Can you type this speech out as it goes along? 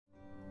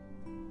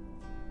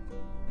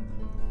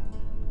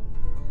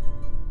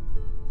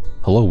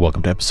Hello,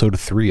 welcome to episode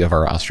 3 of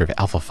our Ostriv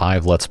Alpha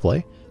 5 Let's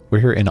Play.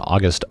 We're here in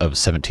August of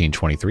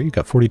 1723. We've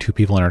got 42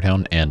 people in our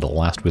town, and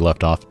last we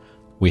left off,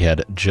 we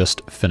had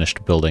just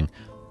finished building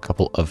a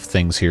couple of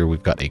things here.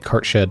 We've got a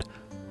cart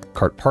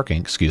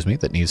parking,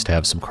 that needs to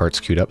have some carts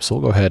queued up, so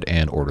we'll go ahead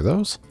and order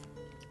those.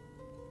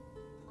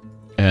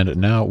 And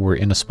now we're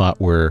in a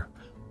spot where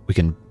we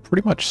can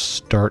pretty much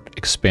start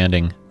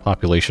expanding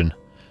population.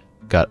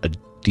 Got a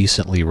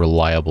decently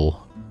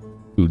reliable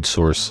food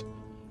source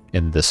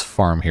in this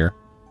farm here,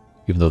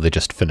 even though they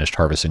just finished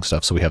harvesting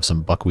stuff. So we have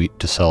some buckwheat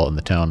to sell in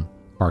the town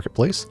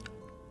marketplace.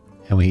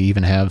 And we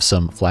even have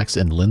some flax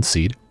and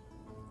linseed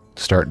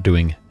to start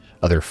doing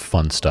other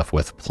fun stuff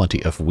with.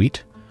 Plenty of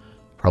wheat.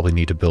 Probably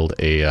need to build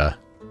a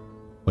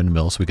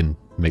windmill so we can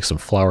make some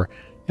flour.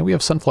 And we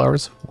have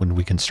sunflowers when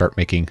we can start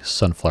making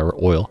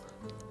sunflower oil.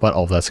 But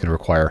all of that's going to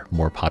require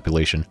more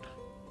population.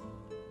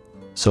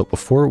 So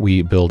before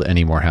we build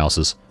any more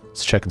houses,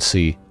 let's check and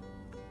see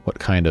what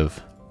kind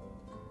of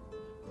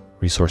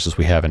resources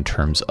we have in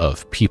terms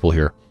of people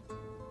here.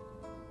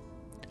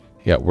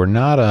 Yeah, we're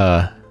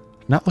not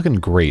looking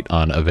great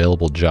on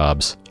available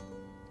jobs,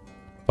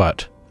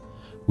 but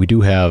we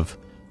do have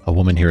a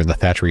woman here in the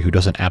thatchery who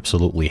doesn't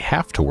absolutely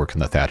have to work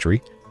in the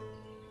thatchery,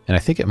 and I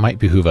think it might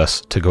behoove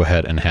us to go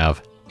ahead and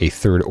have a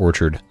third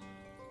orchard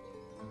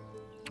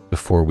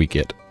before we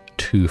get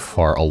too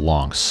far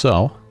along.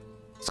 So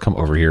let's come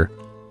over here.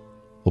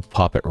 We'll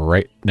pop it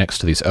right next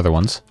to these other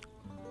ones.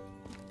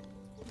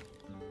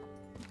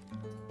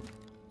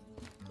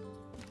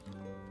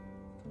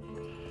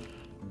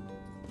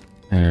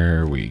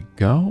 There we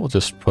go. We'll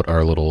just put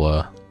our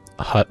little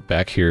hut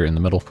back here in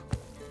the middle.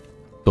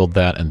 Build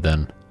that, and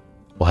then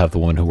we'll have the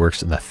woman who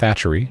works in the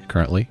thatchery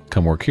currently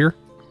come work here.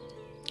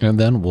 And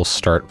then we'll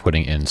start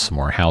putting in some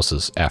more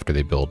houses after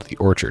they build the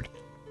orchard.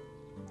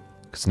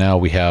 Because now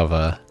we have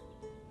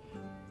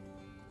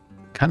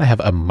kind of have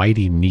a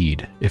mighty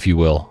need, if you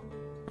will,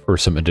 for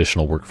some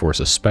additional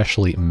workforce,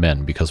 especially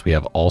men, because we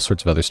have all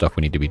sorts of other stuff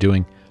we need to be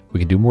doing. We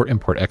can do more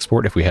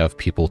import-export if we have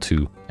people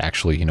to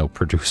actually,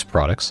 produce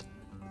products.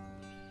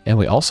 And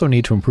we also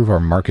need to improve our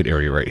market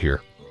area right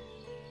here.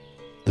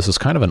 This is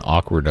kind of an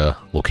awkward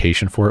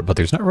location for it, but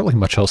there's not really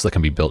much else that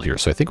can be built here.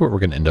 So I think what we're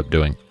going to end up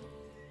doing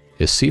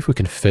is see if we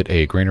can fit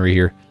a granary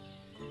here,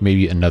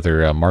 maybe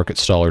another market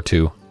stall or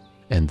two,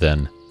 and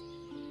then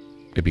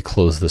maybe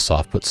close this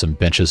off, put some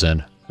benches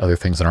in, other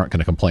things that aren't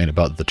going to complain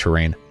about the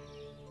terrain.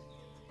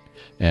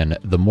 And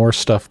the more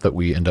stuff that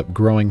we end up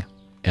growing,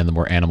 and the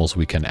more animals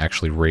we can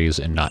actually raise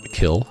and not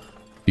kill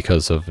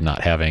because of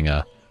not having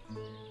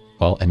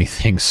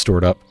anything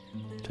stored up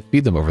to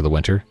feed them over the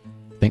winter,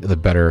 I think the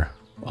better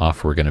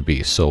off we're going to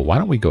be. So why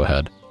don't we go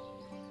ahead,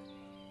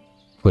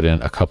 put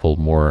in a couple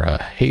more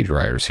hay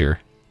dryers here.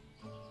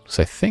 Because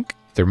I think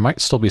there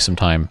might still be some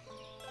time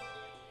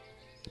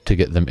to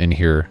get them in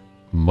here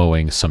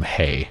mowing some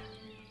hay.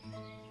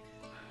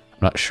 I'm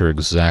not sure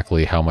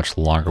exactly how much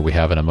longer we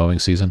have in a mowing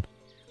season,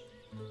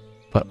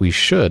 but we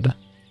should,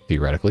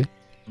 theoretically,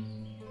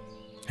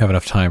 have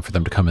enough time for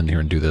them to come in here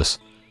and do this.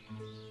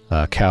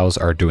 Cows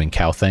are doing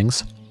cow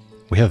things.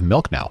 We have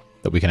milk now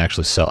that we can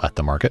actually sell at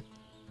the market.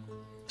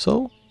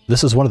 So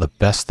this is one of the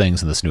best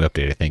things in this new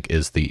update, I think,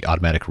 is the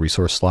automatic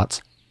resource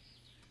slots.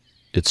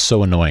 It's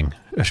so annoying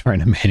trying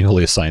to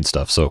manually assign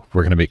stuff, so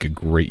we're going to make a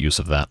great use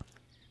of that.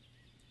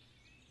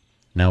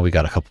 Now we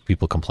got a couple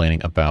people complaining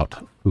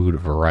about food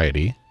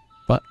variety,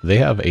 but they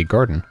have a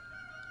garden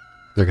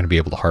they're going to be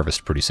able to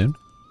harvest pretty soon.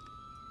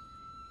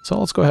 So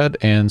let's go ahead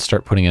and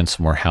start putting in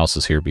some more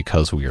houses here,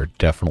 because we are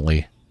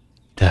definitely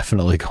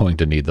going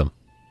to need them.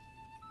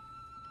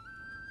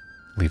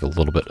 Leave a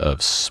little bit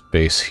of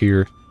space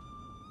here.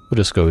 We'll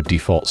just go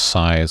default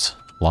size.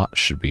 Lot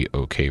should be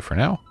okay for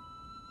now.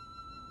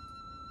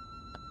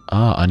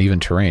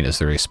 Uneven terrain. Is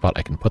there a spot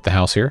I can put the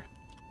house here?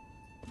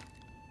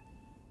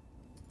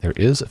 There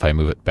is, if I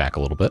move it back a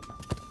little bit.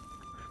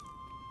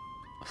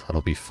 So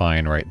that'll be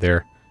fine right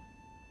there.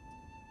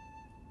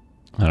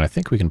 And I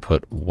think we can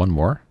put one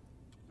more.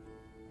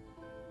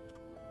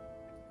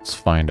 Let's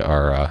find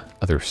our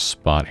other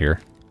spot here.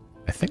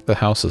 I think the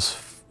house is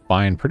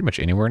fine pretty much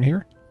anywhere in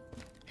here.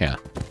 Yeah.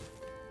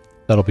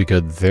 That'll be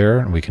good there,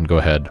 and we can go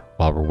ahead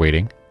while we're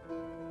waiting.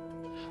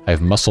 I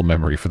have muscle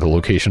memory for the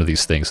location of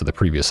these things in the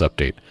previous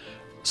update,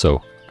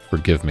 so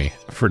forgive me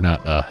for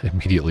not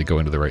immediately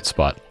going to the right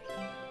spot.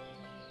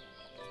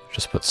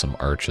 Just put some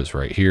arches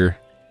right here.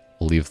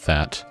 We'll leave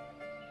that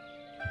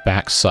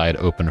back side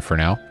open for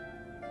now.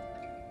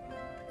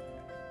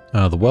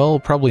 The well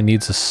probably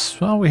needs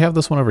a... Well, we have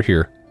this one over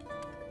here,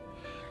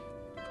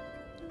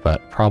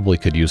 but probably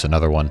could use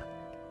another one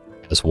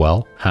as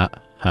well.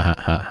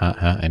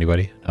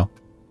 Anybody? No?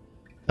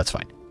 That's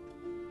fine.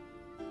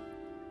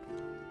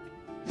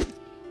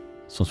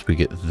 So once we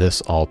get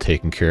this all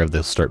taken care of,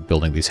 they'll start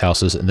building these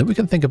houses, and then we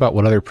can think about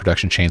what other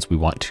production chains we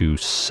want to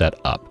set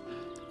up.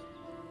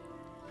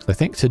 I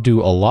think to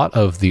do a lot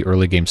of the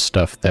early game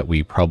stuff that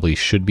we probably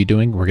should be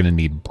doing, we're going to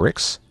need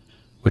bricks,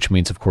 which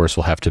means, of course,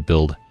 we'll have to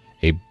build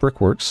a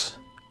brickworks,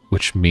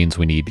 which means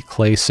we need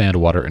clay, sand,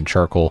 water, and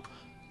charcoal.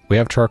 We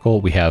have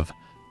charcoal, we have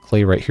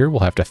clay right here.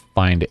 We'll have to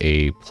find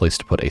a place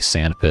to put a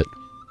sand pit.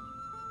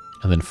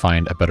 And then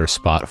find a better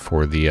spot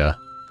for the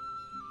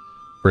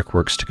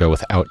brickworks to go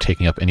without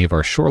taking up any of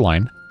our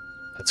shoreline.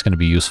 That's going to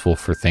be useful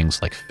for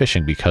things like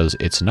fishing, because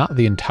it's not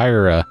the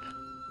entire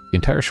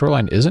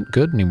shoreline isn't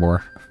good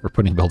anymore for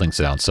putting buildings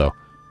down. So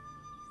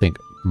I think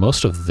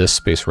most of this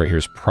space right here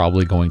is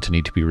probably going to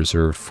need to be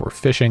reserved for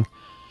fishing.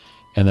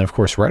 And then, of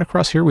course, right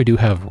across here we do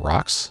have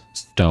rocks,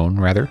 stone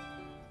rather.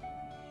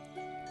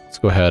 Let's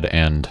go ahead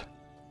and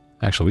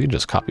actually we can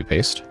just copy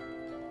paste.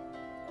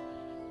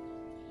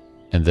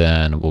 And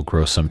then we'll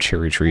grow some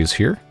cherry trees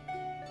here.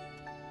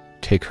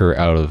 Take her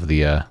out of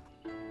the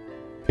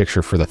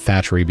picture for the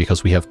thatchery,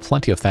 because we have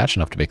plenty of thatch,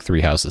 enough to make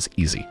 3 houses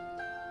easy.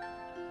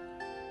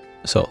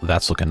 So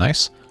that's looking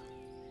nice.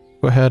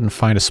 Go ahead and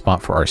find a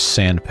spot for our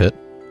sand pit.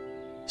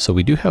 So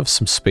we do have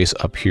some space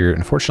up here.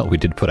 Unfortunately, we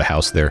did put a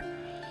house there.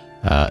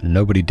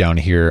 Nobody down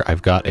here.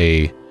 I've got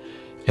a...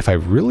 If I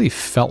really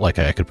felt like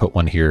I could put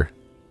one here,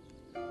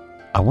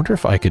 I wonder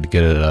if I could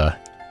get it...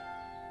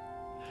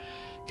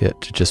 Get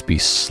to just be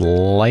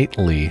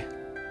slightly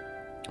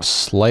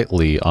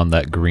on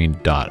that green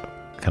dot.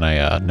 Can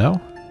I, no?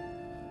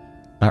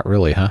 Not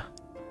really, huh?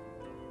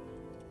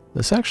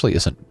 This actually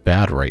isn't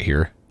bad right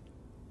here.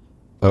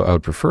 Oh, I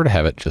would prefer to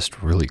have it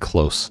just really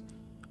close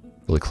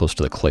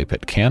to the clay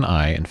pit. Can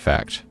I, in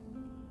fact...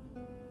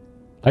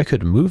 I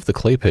could move the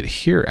clay pit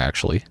here,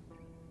 actually.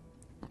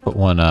 Put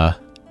one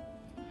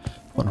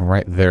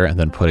right there, and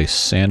then put a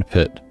sand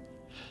pit.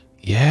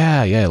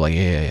 Yeah.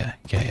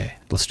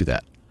 Let's do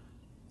that.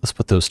 Let's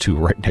put those two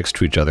right next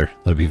to each other.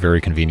 That'll be very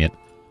convenient.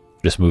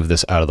 Just move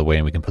this out of the way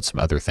and we can put some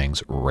other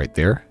things right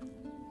there.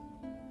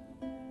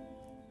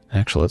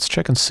 Actually, let's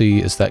check and see,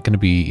 is that going to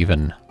be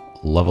even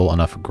level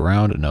enough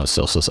ground? No,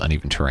 still says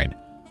uneven terrain.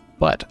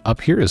 But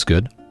up here is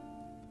good.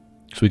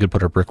 So we could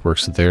put our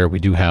brickworks there. We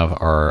do have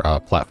our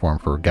platform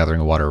for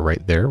gathering water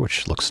right there,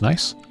 which looks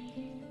nice.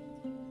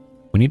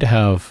 We need to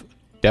have,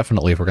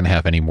 definitely if we're going to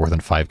have any more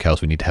than 5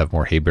 cows, we need to have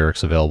more hay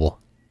barracks available.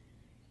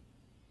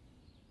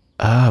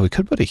 We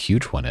could put a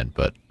huge one in,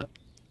 but...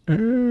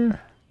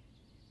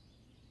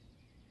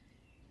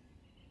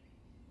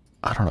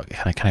 I don't know.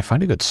 Can I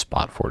find a good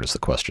spot for it is the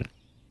question.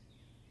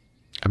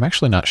 I'm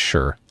actually not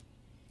sure.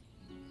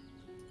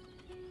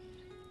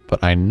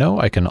 But I know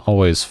I can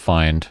always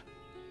find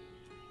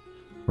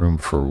room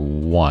for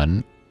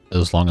one,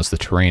 as long as the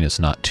terrain is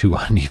not too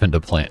uneven to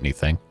plant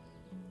anything.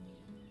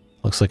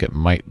 Looks like it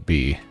might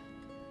be.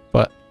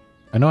 But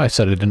I know I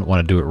said I didn't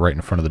want to do it right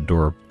in front of the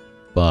door,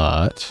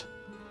 but...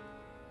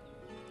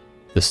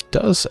 This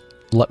does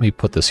let me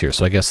put this here,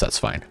 so I guess that's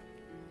fine.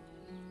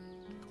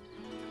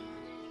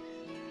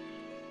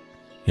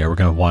 Yeah, we're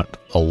going to want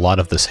a lot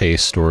of this hay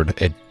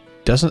stored. It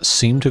doesn't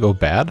seem to go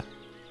bad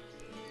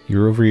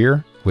year over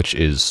year, which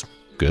is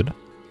good.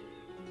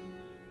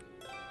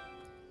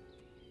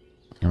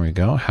 There we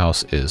go.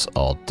 House is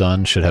all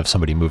done. Should have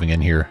somebody moving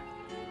in here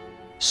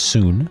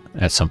soon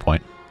at some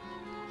point.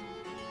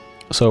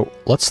 So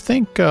let's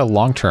think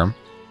long term.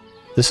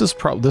 This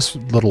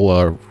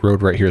little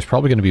road right here is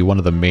probably going to be one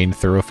of the main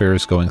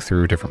thoroughfares going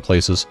through different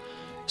places.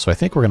 So I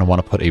think we're going to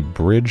want to put a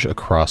bridge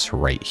across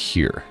right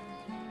here.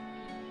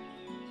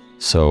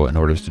 So in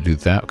order to do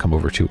that, come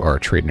over to our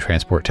Trade and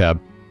Transport tab.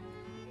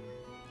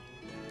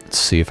 Let's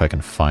see if I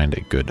can find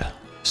a good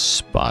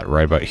spot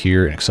right about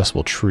here.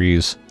 Inaccessible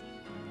trees.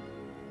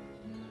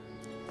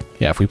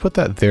 Yeah, if we put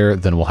that there,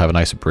 then we'll have a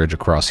nice bridge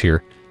across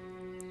here.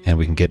 And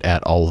we can get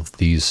at all of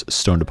these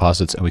stone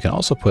deposits. And we can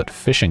also put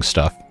fishing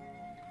stuff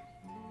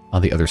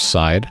on the other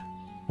side.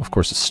 Of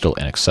course, it's still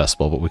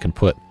inaccessible, but we can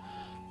put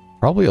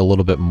probably a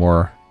little bit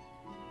more.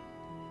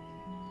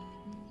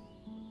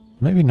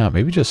 Maybe not.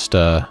 Maybe just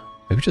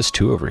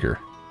 2 over here.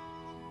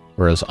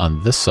 Whereas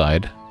on this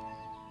side,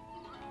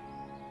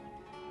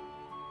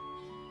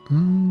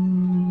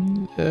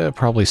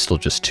 probably still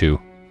just 2.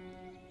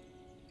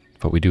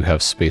 But we do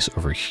have space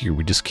over here.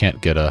 We just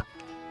can't get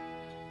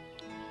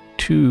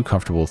too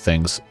comfortable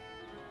things.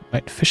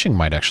 Fishing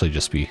might actually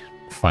just be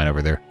fine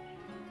over there.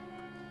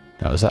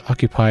 Now, is that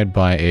occupied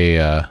by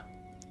a...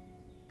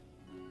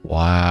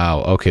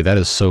 Wow, okay, that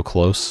is so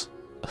close.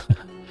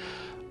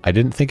 I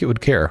didn't think it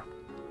would care.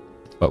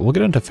 But we'll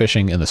get into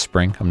fishing in the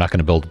spring. I'm not going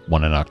to build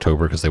one in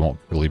October because they won't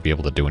really be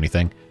able to do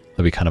anything.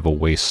 That'll be kind of a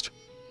waste.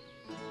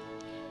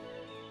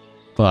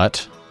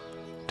 But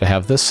to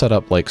have this set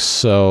up like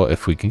so,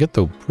 if we can get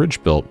the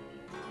bridge built,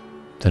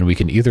 then we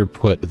can either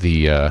put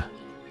the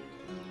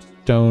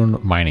stone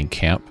mining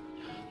camp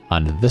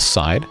on this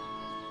side.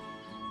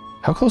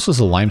 How close is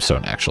the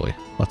limestone, actually?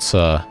 Let's,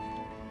 I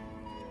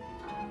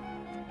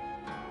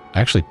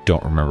actually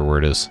don't remember where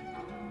it is.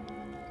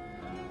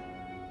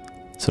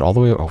 Is it all the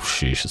way? Oh,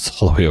 sheesh,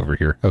 it's all the way over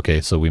here.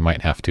 Okay, so we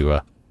might have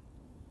to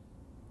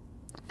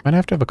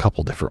have a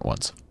couple different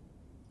ones.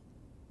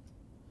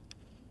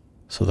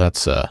 So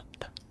that's,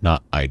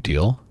 not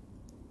ideal.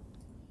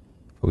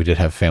 But we did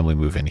have family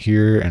move in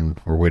here, and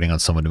we're waiting on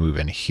someone to move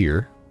in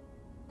here.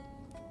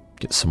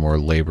 Get some more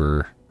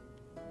labor.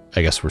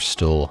 I guess we're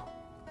still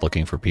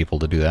looking for people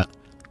to do that.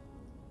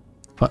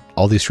 But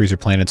all these trees are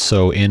planted,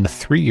 so in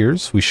 3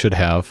 years we should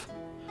have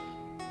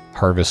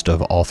harvest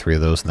of all 3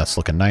 of those, and that's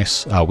looking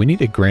nice. We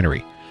need a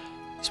granary.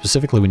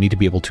 Specifically, we need to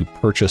be able to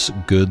purchase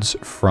goods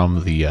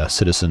from the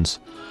citizens.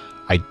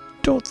 I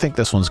don't think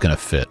this one's going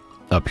to fit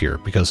up here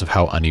because of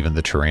how uneven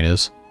the terrain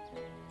is.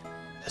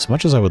 As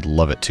much as I would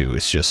love it to,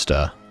 it's just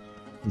the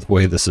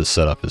way this is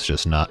set up is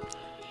just not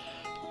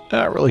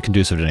really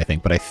conducive to anything.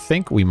 But I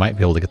think we might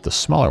be able to get the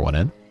smaller one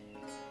in.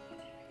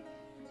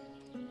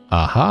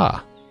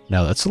 Aha!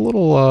 Now that's a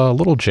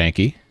little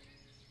janky.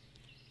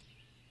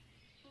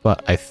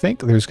 But I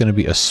think there's going to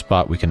be a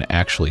spot we can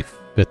actually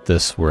fit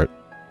this where it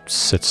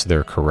sits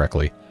there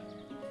correctly.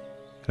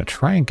 Gonna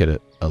try and get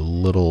it a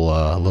little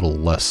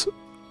less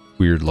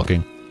weird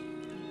looking.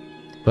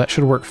 But that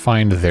should work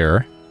fine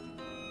there.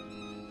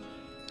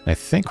 I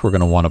think we're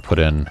gonna want to put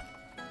in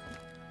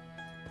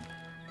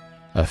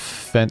a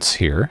fence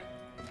here.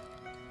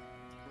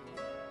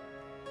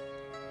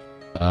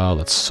 Oh,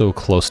 that's so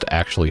close to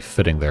actually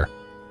fitting there.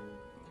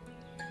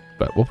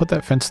 But we'll put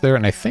that fence there,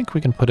 and I think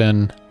we can put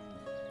in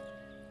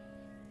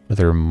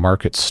another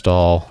market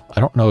stall.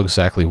 I don't know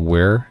exactly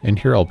where in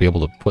here I'll be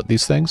able to put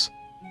these things,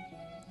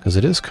 because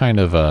it is kind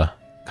of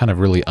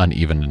really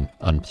uneven and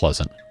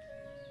unpleasant.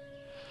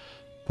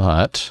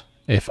 But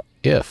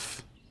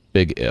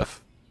big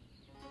if,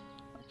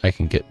 I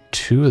can get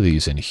 2 of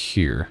these in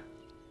here.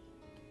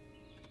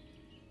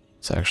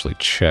 Let's actually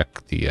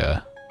check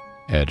the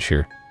edge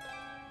here.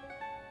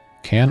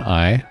 Can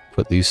I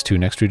put these 2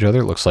 next to each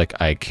other? Looks like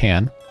I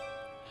can.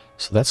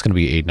 So that's going to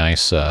be a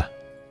nice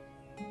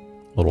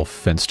little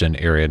fenced-in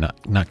area, not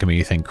going to be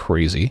anything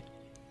crazy.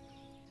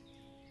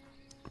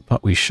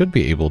 But we should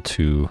be able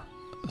to...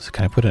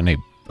 Can I put in a...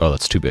 Oh,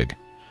 that's too big.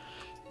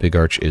 Big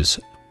arch is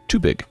too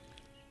big.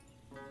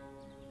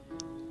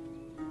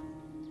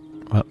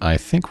 Well, I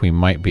think we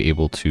might be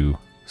able to...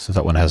 Since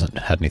that one hasn't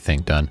had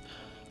anything done.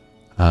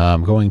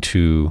 I'm going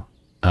to...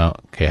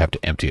 okay, I have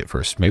to empty it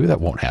first. Maybe that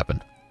won't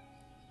happen.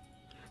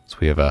 So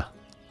we have a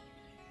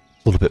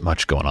little bit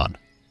much going on.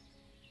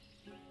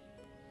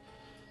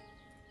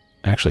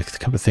 Actually,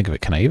 come to think of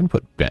it, can I even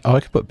put... Oh, I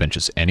could put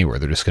benches anywhere.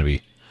 They're just going to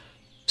be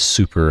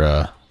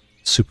super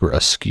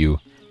askew.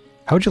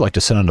 How would you like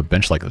to sit on a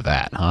bench like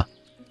that, huh?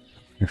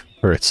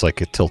 Where it's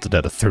like tilted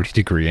at a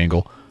 30-degree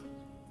angle.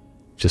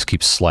 Just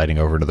keeps sliding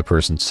over to the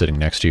person sitting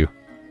next to you.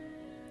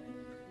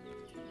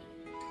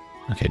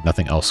 Okay,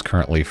 nothing else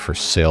currently for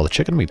sale. The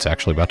chicken meat's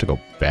actually about to go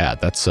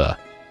bad. That's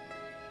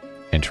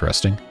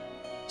interesting.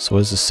 So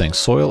what is this saying?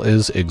 Soil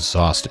is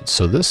exhausted.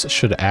 So this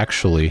should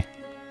actually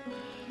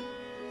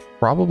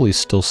probably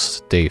still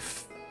stay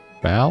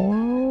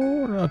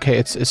fallow. Okay,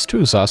 it's too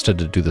exhausted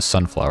to do the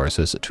sunflowers.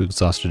 Is it too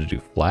exhausted to do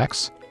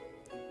flax?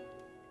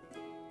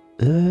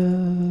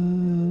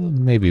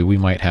 Maybe we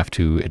might have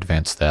to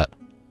advance that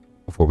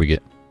before we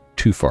get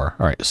too far.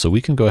 All right, so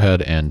we can go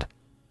ahead and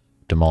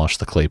demolish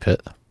the clay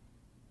pit.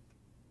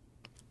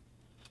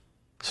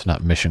 It's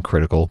not mission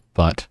critical,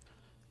 but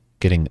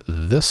getting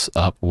this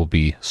up will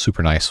be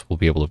super nice. We'll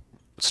be able to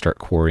start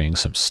quarrying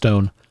some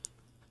stone.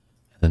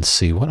 And then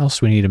see, what else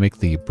do we need to make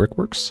the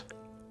brickworks?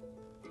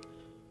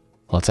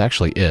 Well, that's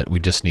actually it. We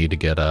just need to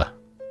get a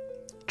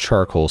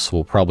charcoal, so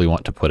we'll probably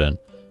want to put in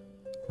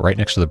right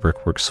next to the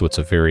brickworks, so it's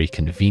a very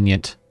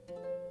convenient.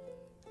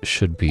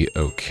 Should be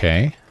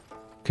okay.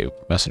 Okay,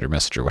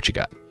 messenger, what you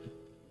got?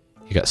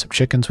 You got some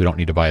chickens. We don't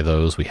need to buy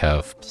those. We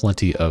have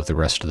plenty of the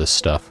rest of this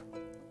stuff.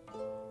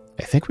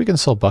 I think we can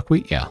sell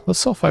buckwheat. Yeah, let's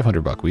sell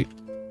 500 buckwheat.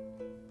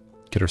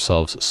 Get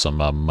ourselves some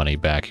money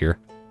back here.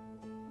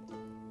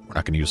 We're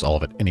not going to use all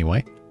of it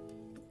anyway.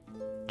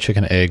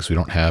 Chicken eggs, we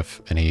don't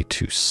have any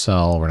to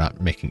sell. We're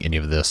not making any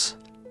of this.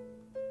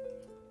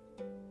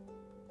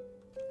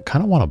 I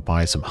kind of want to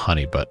buy some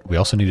honey, but we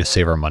also need to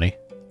save our money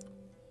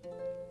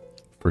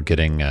for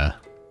getting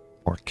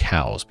more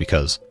cows,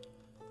 because,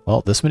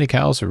 well, this many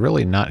cows are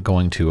really not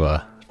going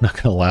to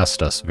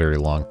last us very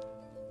long.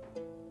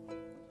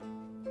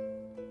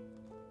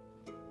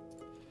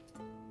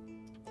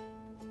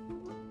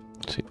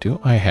 Let's see, do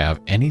I have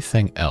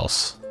anything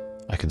else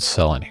I can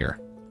sell in here?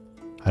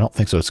 I don't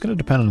think so. It's going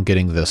to depend on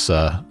getting this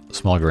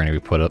small granary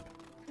put up,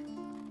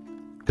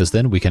 because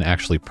then we can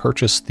actually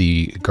purchase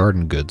the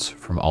garden goods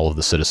from all of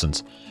the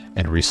citizens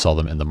and resell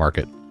them in the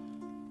market.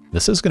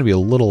 This is going to be a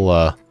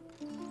little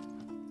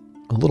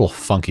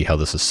funky how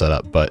this is set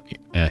up, but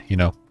you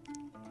know,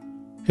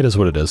 it is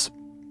what it is.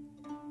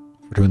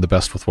 We're doing the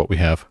best with what we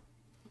have.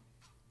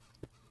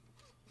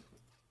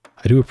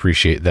 I do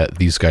appreciate that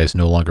these guys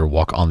no longer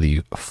walk on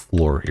the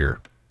floor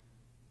here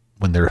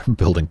when they're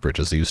building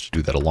bridges. They used to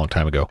do that a long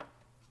time ago.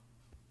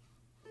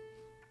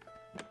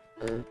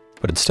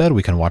 But instead,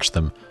 we can watch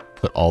them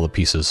put all the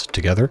pieces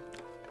together.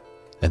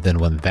 And then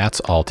when that's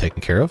all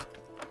taken care of,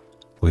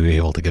 we'll be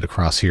able to get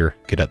across here,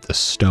 get at this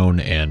stone,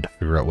 and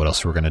figure out what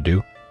else we're going to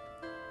do.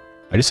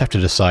 I just have to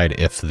decide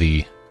if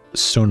the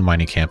stone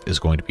mining camp is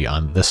going to be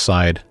on this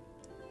side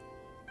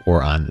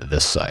or on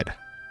this side.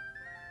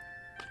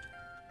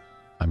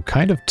 I'm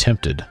kind of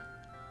tempted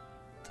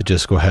to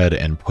just go ahead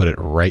and put it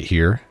right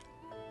here.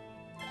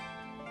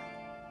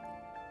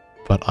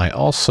 But I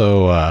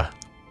also, I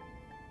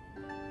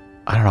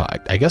don't know,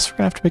 I guess we're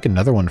going to have to make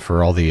another one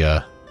for all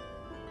the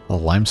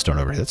limestone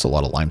over here. That's a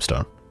lot of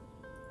limestone.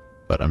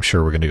 But I'm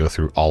sure we're going to go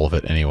through all of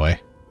it anyway.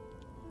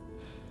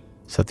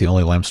 Is that the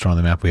only limestone on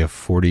the map? We have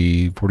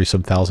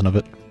 40-some thousand of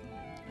it.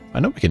 I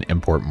know we can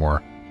import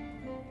more.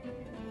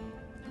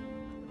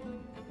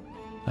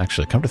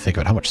 Actually, come to think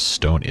of it, how much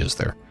stone is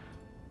there?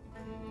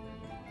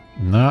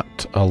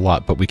 Not a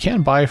lot, but we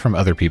can buy from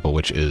other people,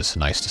 which is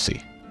nice to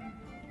see.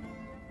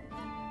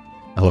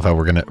 I love how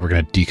we're gonna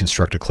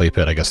deconstruct a clay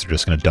pit. I guess they're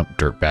just gonna dump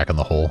dirt back in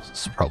the hole.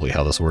 That's probably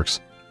how this works.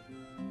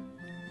 All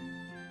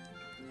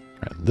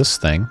right, this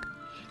thing,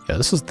 yeah,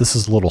 this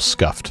is a little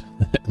scuffed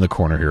in the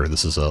corner here.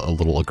 This is a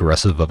little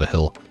aggressive of a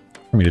hill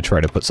for me to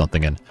try to put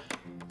something in.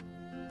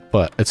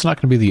 But it's not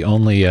going to be the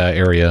only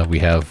area we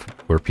have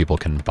where people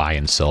can buy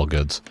and sell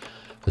goods.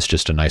 It's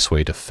just a nice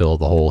way to fill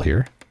the hole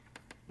here.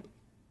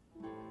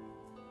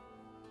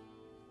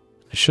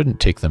 It shouldn't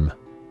take them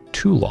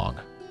too long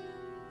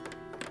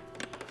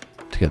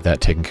to get that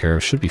taken care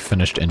of. Should be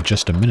finished in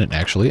just a minute,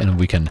 actually, and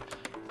we can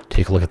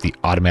take a look at the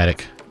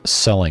automatic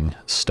selling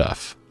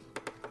stuff.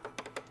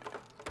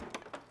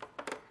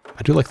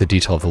 I do like the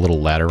detail of the little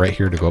ladder right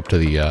here to go up to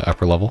the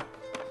upper level.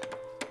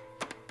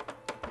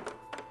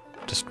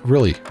 Just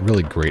really,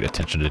 really great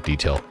attention to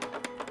detail.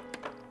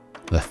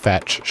 The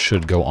thatch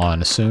should go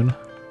on soon.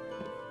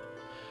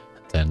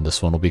 Then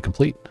this one will be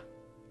complete.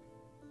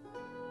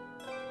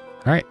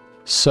 Alright,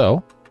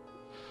 so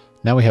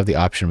now we have the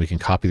option. We can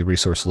copy the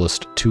resource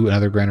list to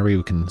another granary.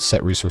 We can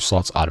set resource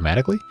slots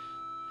automatically.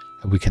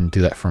 We can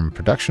do that from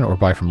production or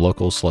buy from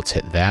locals. So let's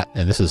hit that.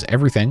 And this is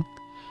everything.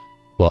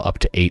 Well, up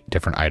to 8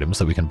 different items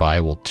that we can buy.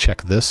 We'll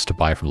check this to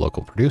buy from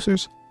local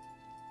producers.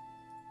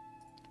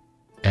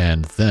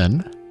 And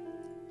then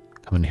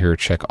come in here,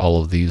 check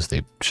all of these.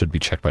 They should be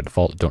checked by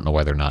default. Don't know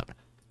why they're not.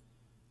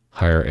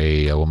 Hire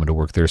a woman to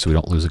work there so we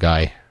don't lose a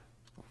guy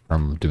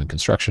from doing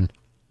construction.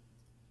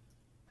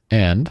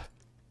 And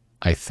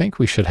I think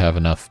we should have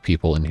enough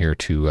people in here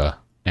to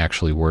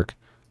actually work.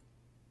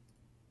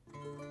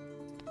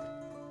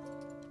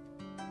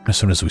 As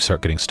soon as we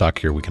start getting stock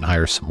here, we can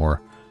hire some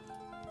more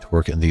to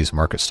work in these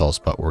market stalls,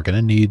 but we're going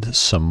to need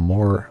some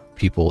more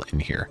people in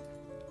here.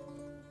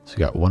 So we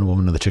got 1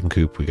 woman in the chicken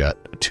coop, we got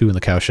 2 in the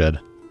cow shed,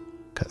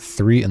 got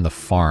 3 in the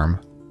farm.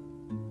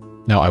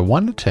 Now I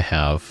wanted to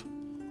have,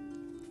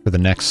 for the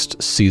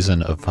next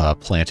season of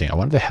planting, I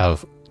wanted to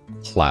have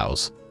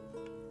plows,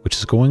 which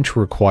is going to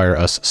require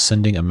us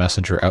sending a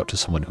messenger out to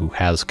someone who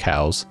has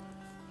cows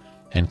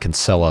and can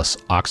sell us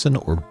oxen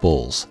or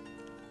bulls.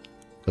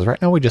 Because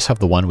right now we just have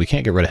the one. We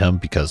can't get rid of him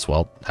because,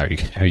 well, how are you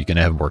going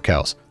to have more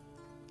cows?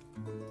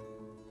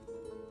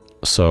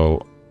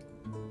 So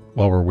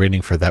while we're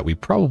waiting for that, we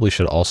probably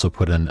should also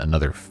put in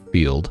another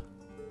field.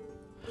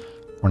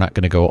 We're not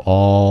going to go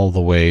all the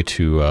way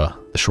to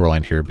the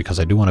shoreline here because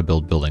I do want to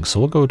build buildings. So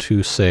we'll go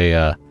to,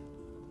 say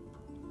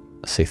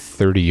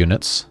 30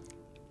 units.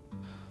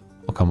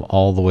 We'll come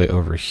all the way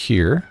over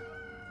here.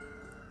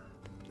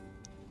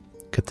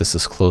 Get this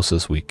as close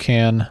as we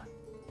can.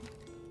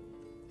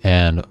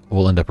 And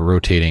we'll end up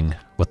rotating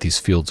what these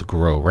fields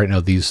grow. Right now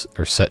these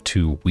are set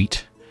to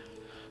wheat.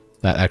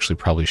 That actually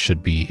probably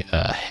should be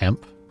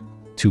hemp.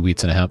 2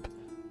 wheats and a hemp.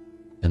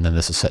 And then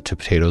this is set to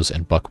potatoes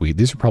and buckwheat.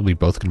 These are probably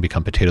both going to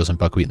become potatoes and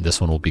buckwheat, and this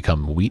one will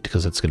become wheat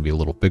because it's going to be a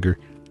little bigger.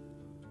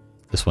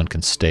 This one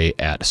can stay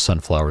at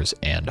sunflowers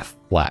and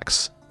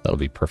flax. That'll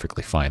be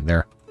perfectly fine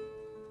there.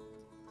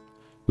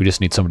 We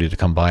just need somebody to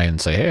come by and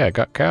say, hey, I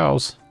got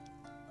cows.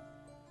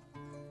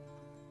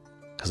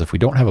 Because if we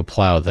don't have a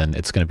plow, then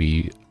it's going to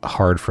be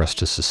hard for us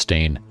to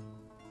sustain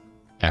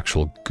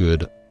actual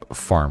good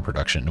farm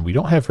production. And we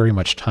don't have very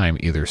much time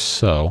either,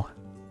 so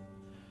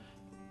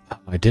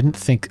I don't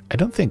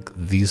think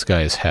these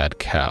guys had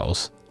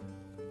cows.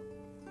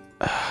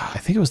 I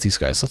think it was these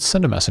guys. Let's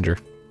send a messenger.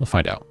 We'll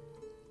find out.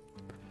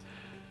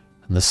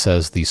 And this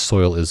says the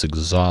soil is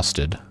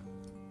exhausted.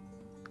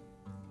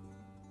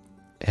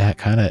 Yeah, it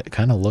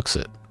kind of looks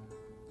it.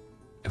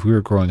 If we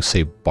were growing,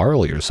 say,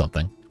 barley or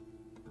something,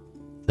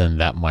 then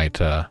that might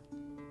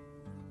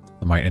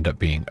end up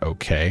being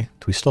okay.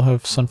 Do we still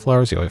have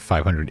sunflowers? Yeah, we have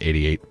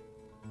 588.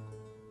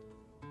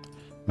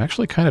 I'm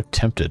actually kind of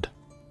tempted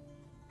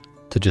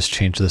to just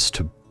change this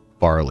to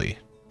barley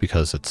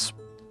because it's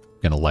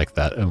going to like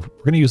that. And we're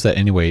going to use that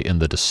anyway in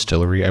the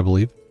distillery, I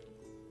believe.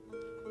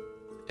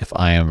 If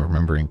I am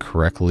remembering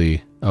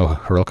correctly. Oh,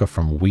 Harilka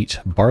from wheat.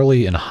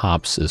 Barley and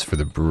hops is for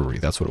the brewery.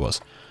 That's what it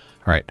was.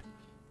 All right.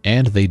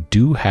 And they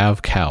do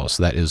have cows.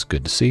 That is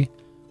good to see.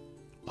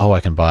 Oh, I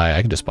can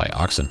just buy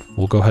oxen.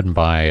 We'll go ahead and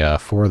buy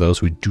 4 of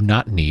those. We do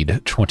not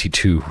need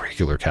 22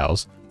 regular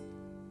cows.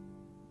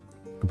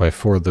 We'll buy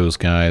 4 of those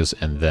guys,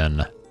 and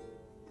then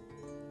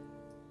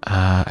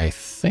I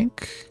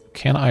think,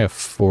 can I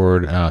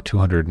afford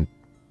 200?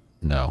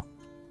 No.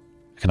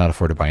 I cannot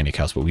afford to buy any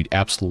cows, but we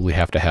absolutely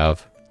have to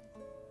have.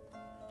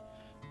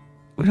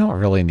 We don't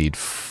really need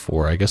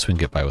 4. I guess we can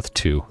get by with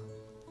 2.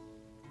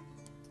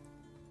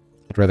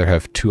 I'd rather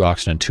have 2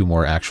 oxen and 2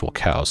 more actual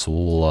cows, so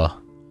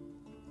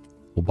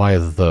we'll buy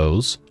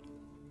those.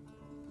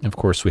 Of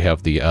course, we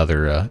have the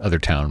other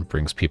town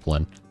brings people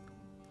in.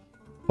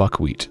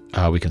 Buckwheat.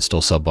 We can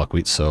still sell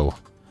buckwheat, so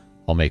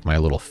I'll make my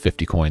little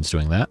 50 coins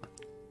doing that.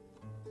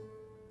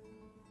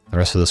 The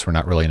rest of this, we're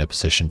not really in a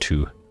position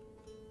to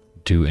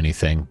do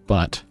anything,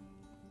 but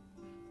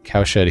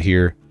cowshed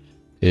here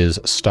is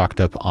stocked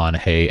up on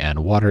hay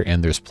and water,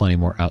 and there's plenty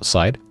more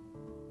outside.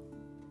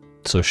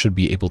 So should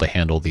be able to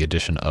handle the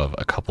addition of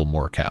a couple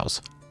more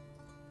cows.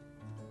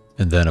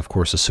 And then, of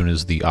course, as soon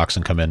as the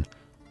oxen come in,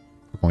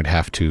 we're going to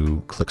have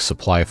to click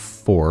supply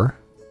 4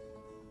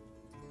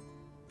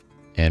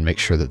 and make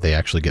sure that they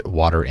actually get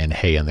water and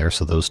hay in there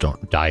so those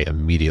don't die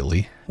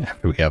immediately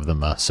after we have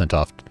them sent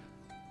off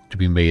to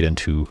be made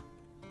into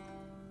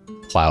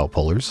plow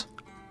pullers.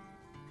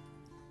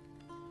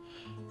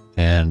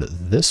 And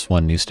this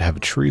one needs to have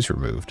trees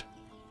removed.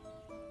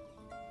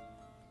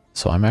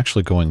 So I'm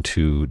actually going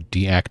to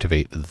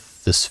deactivate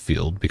this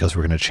field because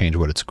we're going to change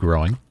what it's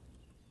growing.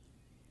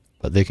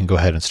 But they can go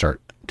ahead and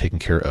start taking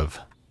care of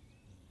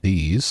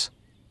these.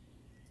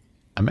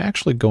 I'm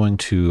actually going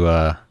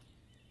to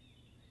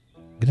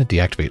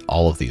deactivate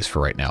all of these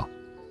for right now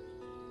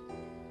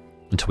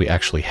until we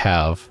actually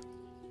have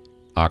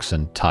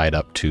oxen tied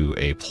up to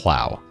a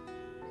plow.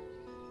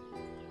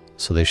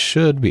 So they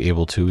should be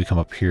able to. We come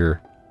up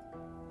here.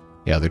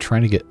 Yeah, they're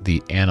trying to get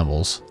the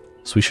animals.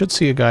 So we should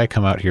see a guy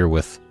come out here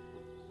with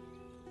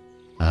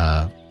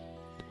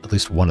at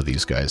least one of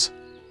these guys.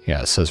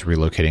 Yeah, it says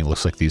relocating.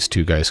 Looks like these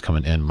two guys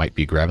coming in might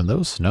be grabbing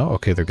those. No?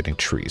 Okay, they're getting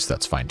trees.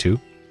 That's fine too.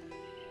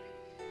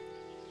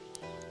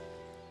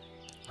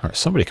 Alright,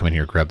 somebody come in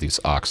here and grab these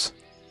ox.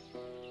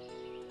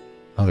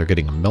 Oh, they're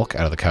getting milk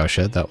out of the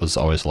cowshed. That was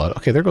always allowed.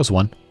 Okay, there goes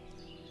one.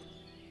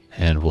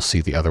 And we'll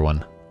see the other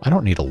one. I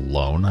don't need a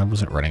loan. I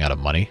wasn't running out of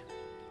money.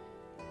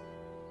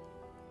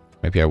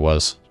 Maybe I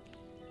was.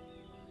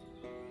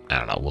 I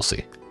don't know. We'll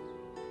see.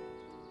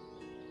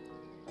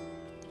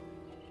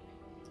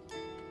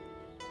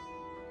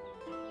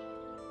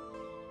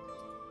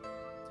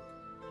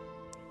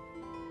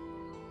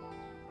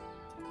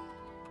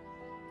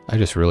 I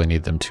just really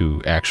need them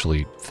to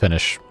actually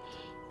finish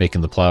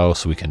making the plow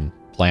so we can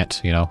plant,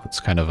 you know.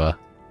 It's kind of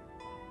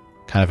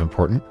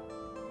important.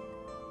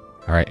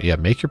 All right, yeah,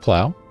 make your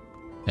plow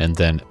and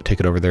then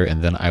take it over there,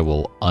 and then I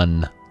will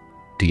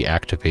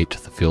deactivate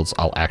the fields.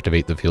 I'll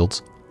activate the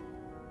fields.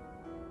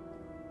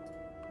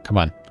 Come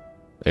on.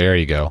 There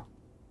you go.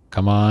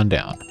 Come on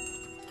down.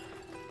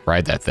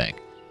 Ride that thing.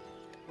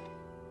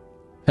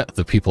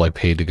 The people I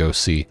paid to go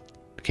see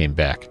came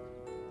back.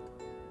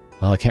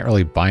 Well, I can't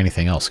really buy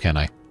anything else, can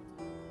I?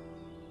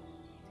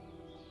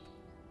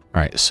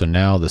 Alright, so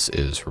now this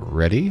is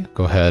ready.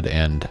 Go ahead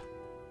and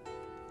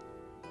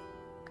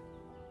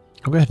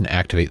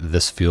activate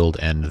this field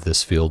and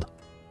this field.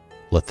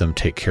 Let them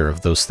take care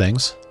of those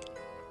things.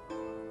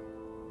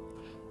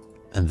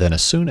 And then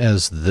as soon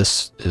as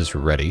this is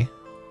ready,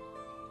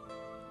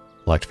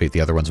 we'll activate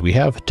the other ones. We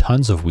have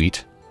tons of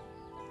wheat,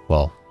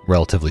 well,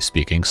 relatively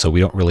speaking, so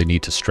we don't really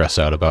need to stress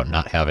out about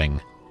not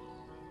having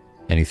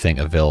anything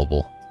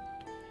available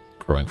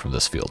growing from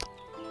this field.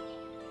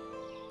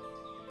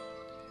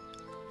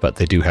 But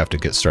they do have to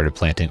get started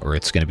planting or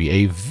it's going to be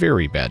a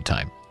very bad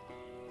time.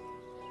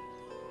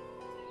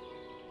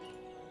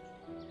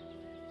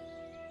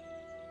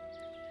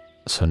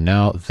 So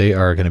now they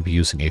are going to be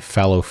using a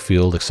fallow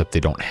field, except they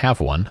don't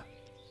have one.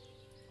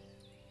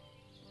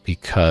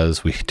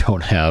 Because we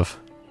don't have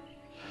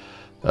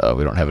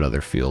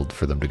another field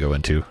for them to go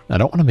into. I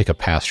don't want to make a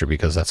pasture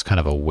because that's kind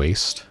of a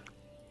waste.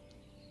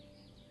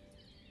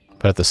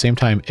 But at the same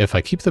time, if I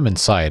keep them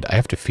inside, I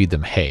have to feed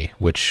them hay,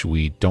 which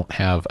we don't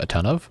have a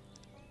ton of.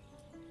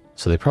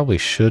 So they probably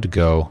should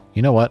go,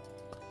 you know what?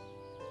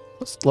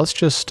 Let's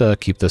just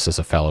keep this as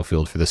a fallow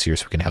field for this year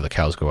so we can have the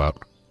cows go out.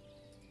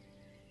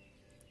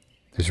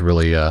 There's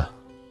really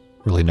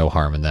no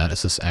harm in that.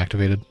 Is this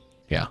activated?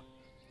 Yeah.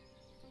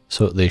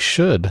 So they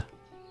should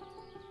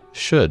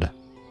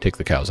take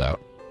the cows out.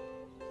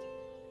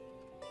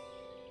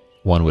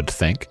 One would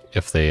think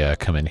if they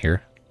come in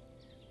here.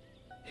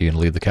 You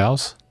gonna leave the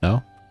cows?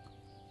 No?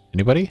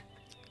 Anybody?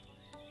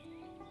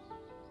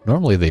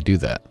 Normally they do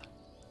that.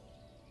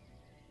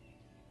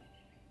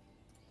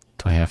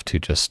 Do I have to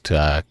just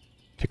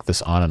kick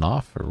this on and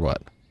off or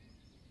what?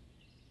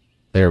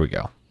 There we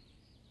go.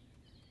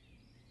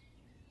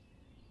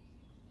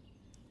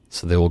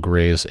 So they will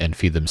graze and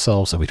feed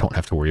themselves, and we don't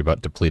have to worry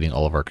about depleting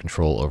all of our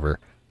control over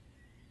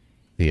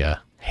the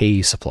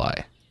hay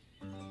supply.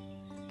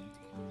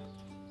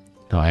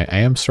 No, I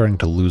am starting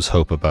to lose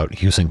hope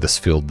about using this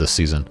field this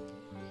season.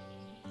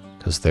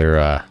 Because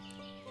they're,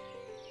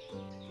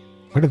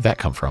 where did that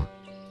come from?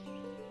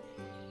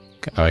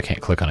 Oh, I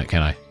can't click on it,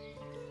 can I?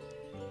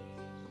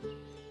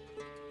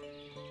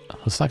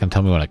 It's not going to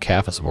tell me when a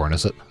calf is born,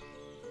 is it?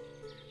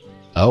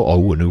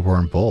 Oh, a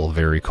newborn bull.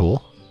 Very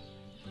cool.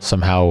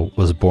 Somehow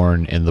was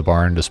born in the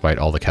barn despite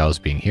all the cows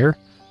being here.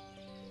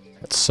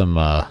 That's some,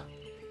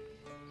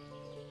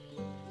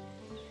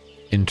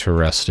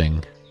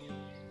 interesting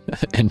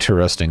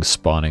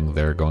spawning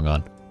there going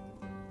on.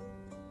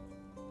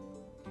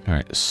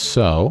 Alright,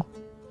 so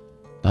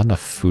Not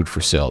enough food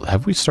for sale.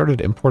 Have we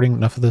started importing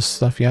enough of this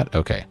stuff yet?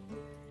 Okay.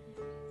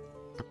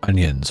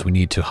 Onions. We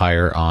need to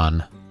hire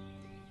on...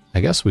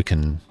 I guess we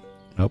can...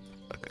 Nope.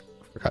 Okay.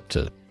 Forgot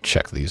to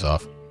check these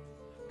off.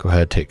 Go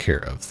ahead, take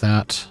care of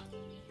that.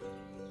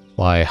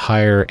 Fly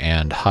higher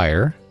and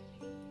higher.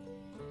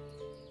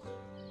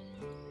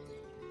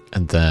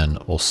 And then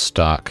we'll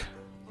stock...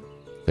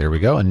 There we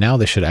go. And now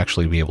they should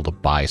actually be able to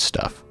buy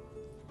stuff.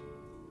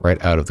 Right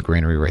out of the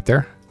granary right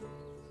there.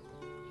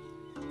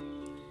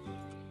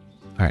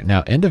 Alright,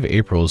 now end of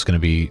April is going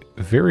to be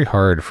very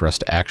hard for us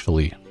to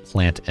actually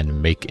plant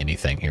and make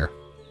anything here.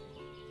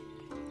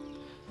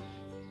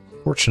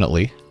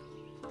 Fortunately,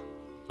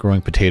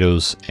 growing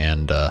potatoes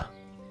and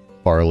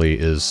barley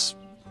is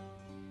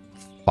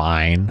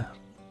fine.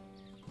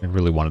 I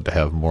really wanted to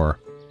have more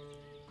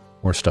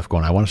stuff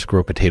going. I wanted to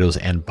grow potatoes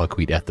and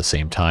buckwheat at the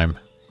same time.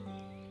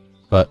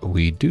 But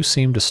we do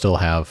seem to still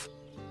have...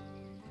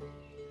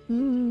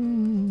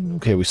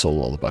 Okay, we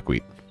sold all the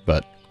buckwheat,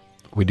 but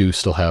we do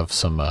still have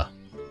some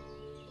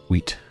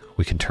wheat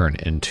we can turn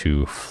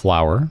into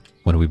flour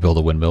when we build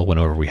a windmill,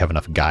 whenever we have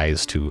enough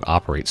guys to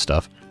operate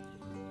stuff.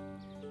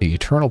 The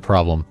eternal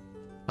problem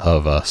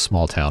of a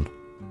small town,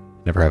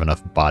 never have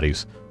enough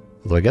bodies.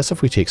 Although I guess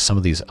if we take some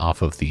of these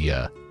off of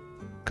the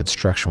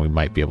construction, we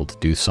might be able to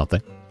do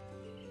something.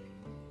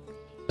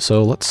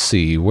 So let's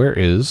see, where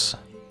is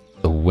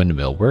the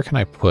windmill? Where can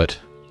I put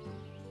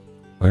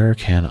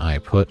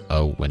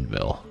a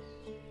windmill?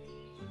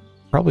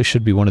 Probably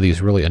should be one of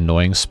these really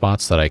annoying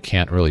spots that I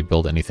can't really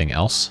build anything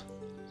else.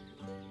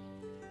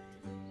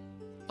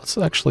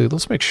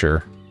 Let's make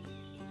sure.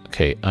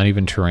 Okay,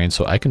 uneven terrain,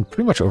 so I can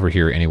pretty much over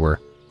here anywhere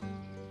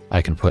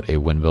I can put a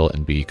windmill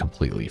and be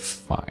completely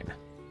fine.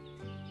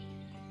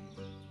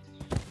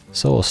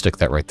 So we'll stick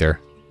that right there.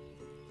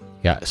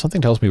 Yeah,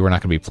 something tells me we're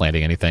not going to be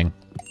planting anything.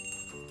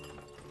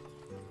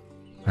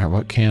 Alright,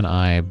 what can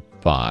I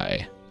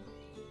buy?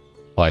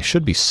 Well, I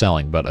should be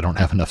selling, but I don't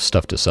have enough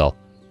stuff to sell.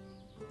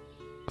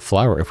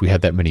 Flour, if we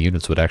had that many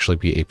units, would actually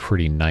be a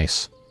pretty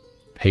nice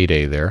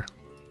payday there.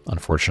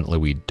 Unfortunately,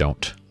 we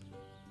don't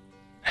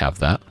have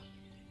that.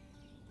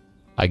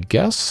 I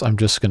guess I'm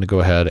just going to go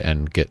ahead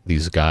and get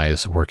these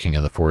guys working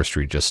in the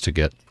forestry just to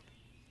get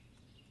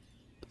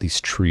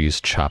these trees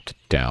chopped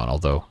down.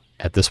 Although,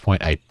 at this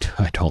point, I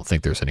don't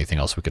think there's anything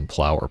else we can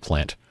plow or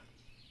plant.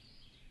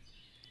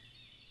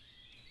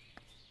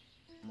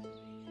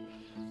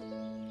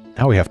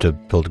 Now we have to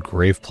build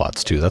grave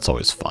plots, too. That's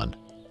always fun.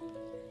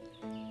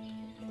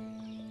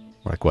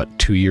 Like, what,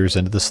 2 years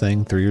into this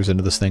thing? 3 years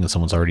into this thing and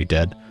someone's already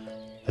dead?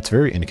 That's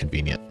very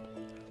inconvenient.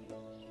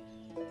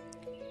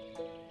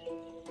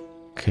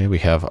 Okay, we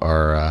have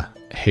our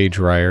hay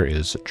dryer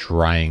is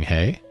drying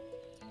hay.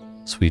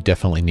 So we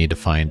definitely need to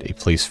find a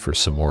place for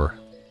some more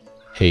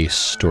hay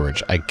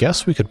storage. I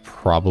guess we could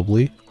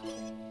probably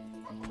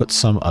put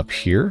some up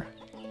here.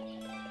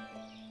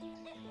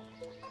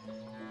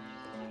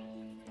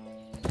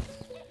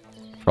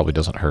 Probably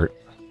doesn't hurt.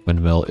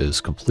 Windmill is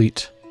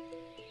complete.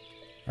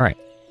 Alright.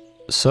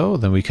 So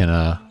then we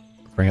can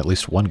bring at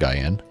least one guy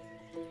in.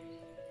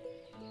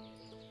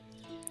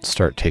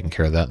 Start taking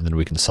care of that, and then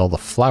we can sell the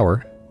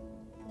flour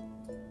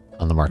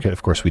on the market.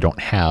 Of course, we don't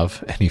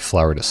have any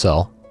flour to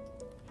sell.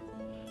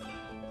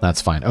 That's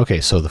fine.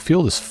 Okay, so the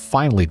field is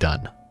finally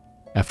done.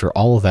 After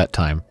all of that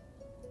time,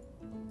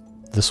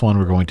 this one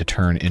we're going to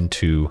turn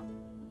into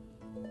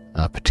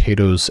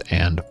potatoes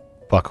and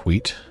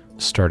buckwheat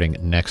starting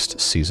next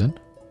season.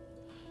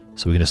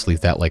 So we can just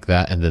leave that like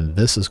that, and then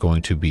this is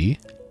going to be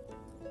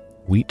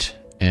wheat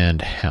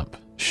and hemp.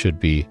 Should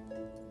be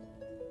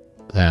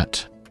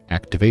that.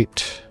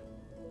 Activate.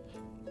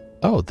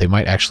 Oh, they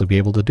might actually be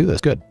able to do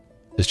this. Good.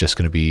 It's just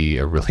going to be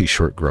a really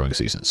short growing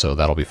season, so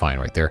that'll be fine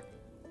right there.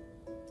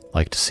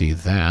 Like to see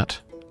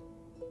that.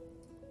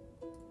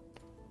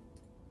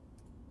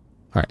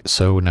 Alright,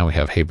 so now we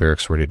have hay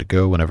barracks ready to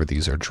go whenever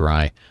these are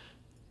dry.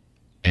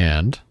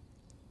 And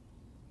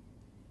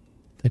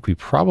I think we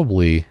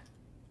probably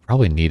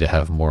need to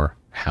have more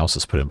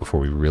houses put in before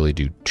we really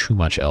do too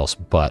much else,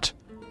 but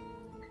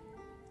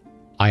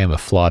I am a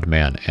flawed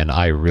man, and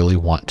I really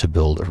want to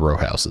build row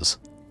houses.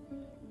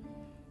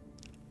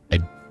 I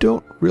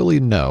don't really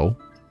know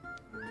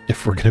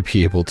if we're going to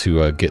be able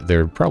to get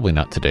there. Probably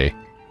not today.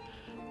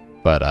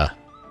 But,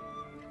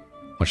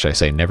 what should I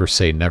say? Never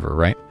say never,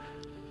 right?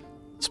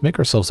 Let's make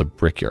ourselves a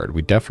brickyard.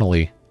 We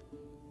definitely...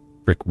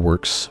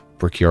 Brickworks.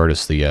 Brickyard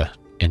is the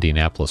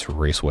Indianapolis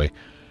Raceway.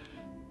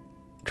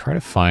 Try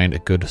to find a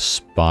good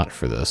spot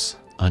for this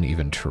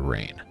uneven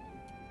terrain.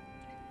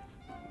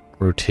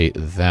 Rotate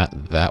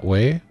that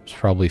way. It's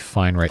probably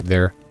fine right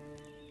there.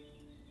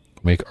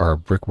 Make our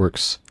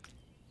brickworks.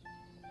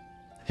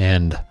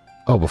 And,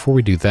 oh, before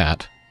we do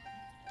that,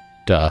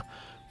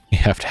 we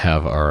have to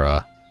have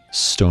our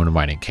stone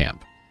mining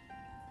camp.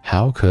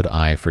 How could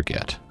I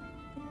forget?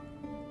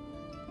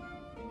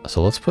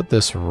 So let's put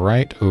this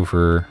right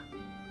over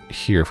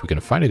here if we can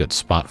find a good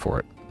spot for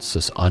it. It's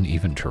this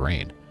uneven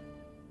terrain.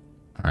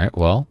 Alright,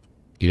 well,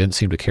 you didn't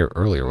seem to care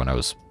earlier when I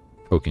was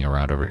poking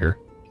around over here.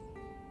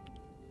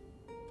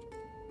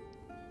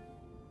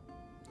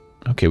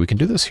 Okay, we can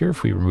do this here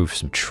if we remove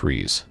some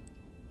trees.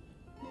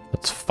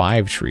 That's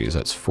 5 trees.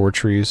 That's 4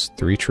 trees,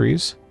 3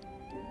 trees,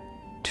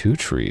 2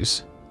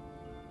 trees.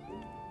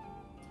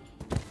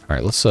 All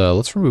right,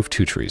 let's remove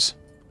 2 trees.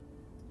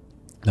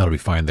 That'll be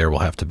fine there. We'll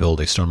have to build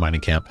a stone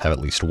mining camp, have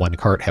at least 1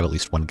 cart, have at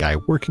least 1 guy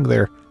working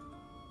there,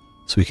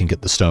 so we can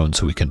get the stone,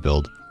 so we can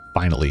build,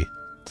 finally,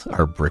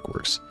 our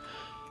brickworks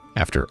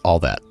after all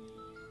that.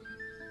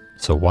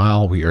 So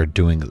while we are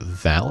doing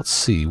that, let's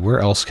see, where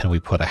else can we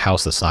put a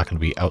house that's not going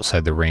to be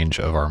outside the range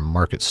of our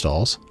market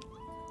stalls?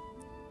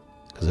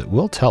 Because it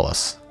will tell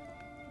us.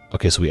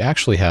 Okay, so we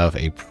actually have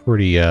a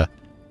pretty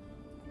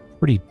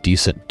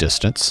decent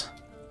distance.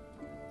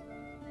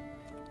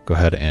 Go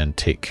ahead and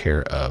take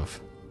care of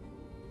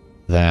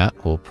that.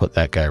 We'll put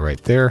that guy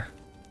right there.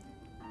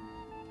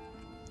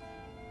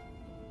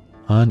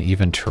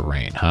 Uneven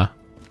terrain, huh?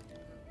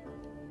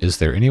 Is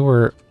there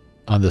anywhere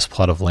on this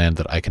plot of land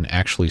that I can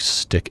actually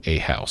stick a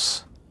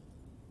house?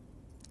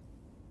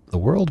 The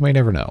world may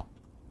never know.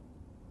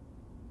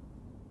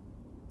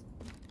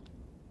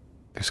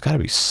 There's got to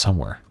be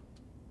somewhere.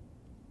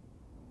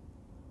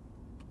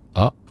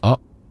 Oh,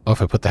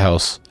 if I put the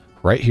house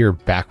right here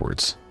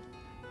backwards,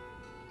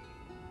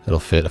 it'll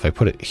fit. If I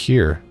put it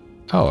here...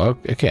 Oh,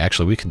 okay,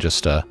 actually, we can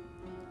just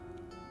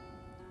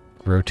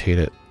rotate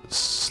it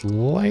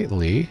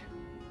slightly.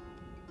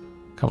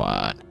 Come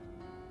on.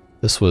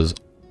 This was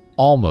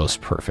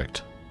almost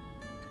perfect.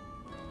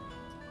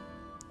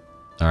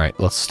 All right,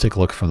 let's take a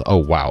look from the... Oh,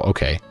 wow,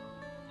 okay.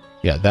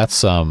 Yeah,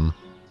 that's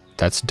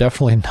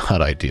definitely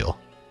not ideal.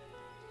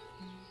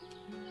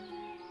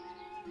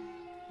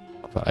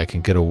 But I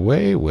can get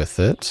away with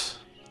it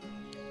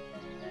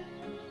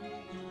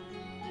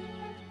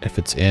if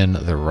it's in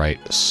the right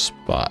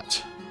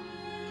spot.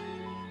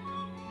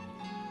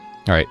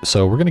 All right,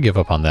 so we're going to give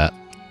up on that,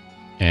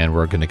 and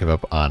we're going to give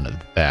up on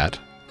that.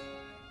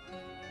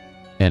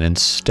 And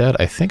instead,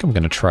 I think I'm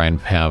going to try and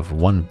have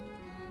 1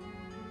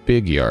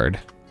 big yard.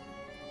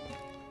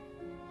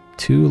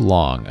 2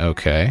 long,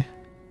 okay.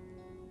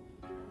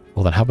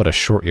 Well, then how about a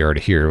short yard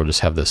here? We'll just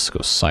have this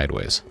go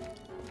sideways.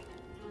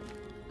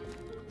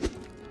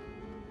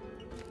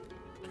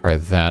 Try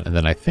that, and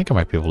then I think I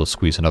might be able to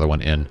squeeze another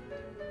one in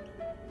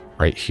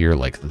right here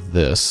like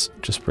this.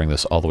 Just bring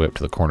this all the way up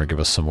to the corner, give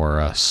us some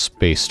more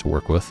space to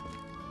work with.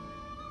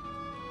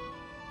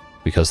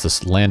 Because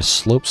this land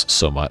slopes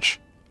so much.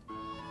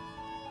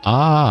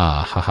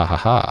 Ah, ha ha ha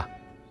ha.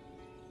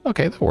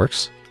 Okay, that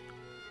works.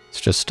 It's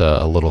just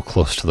a little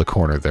close to the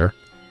corner there.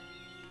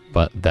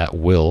 But that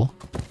will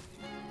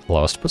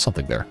allow us to put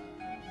something there.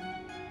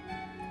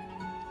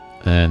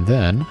 And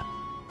then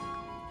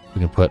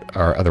we can put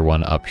our other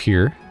one up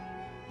here.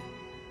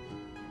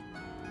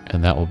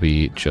 And that will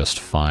be just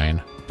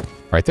fine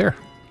right there.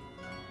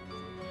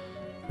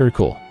 Very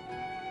cool.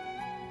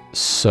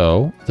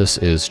 So this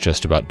is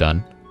just about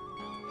done.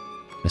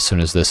 As soon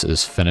as this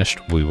is finished,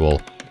 we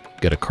will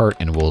get a cart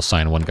and we'll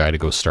assign 1 guy to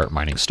go start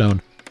mining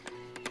stone.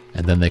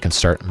 And then they can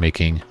start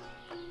making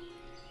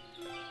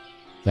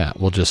that.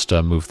 We'll just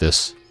move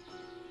this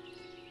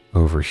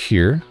over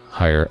here,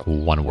 hire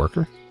 1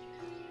 worker.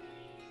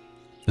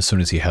 As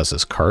soon as he has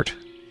his cart,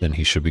 then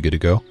he should be good to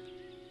go.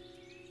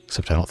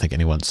 Except I don't think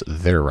anyone's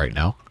there right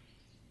now.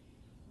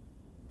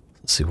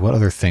 Let's see, what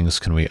other things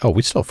can we... Oh,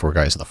 we still have 4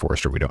 guys in the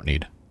forester we don't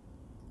need.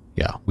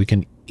 Yeah, we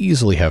can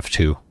easily have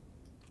 2.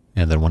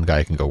 And then 1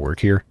 guy can go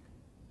work here.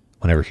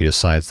 Whenever he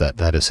decides that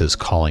that is his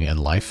calling in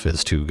life,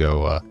 is to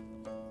go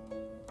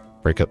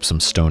break up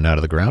some stone out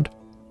of the ground.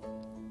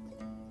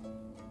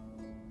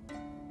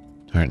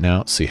 Alright, now,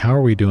 let's see, how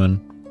are we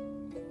doing?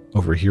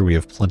 Over here we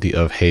have plenty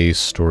of hay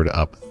stored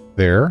up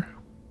there.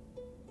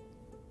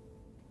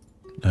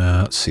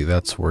 Let's see,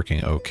 that's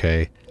working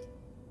okay.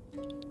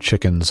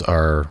 Chickens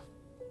are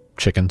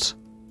chickens.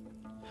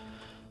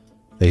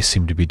 They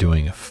seem to be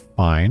doing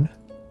fine.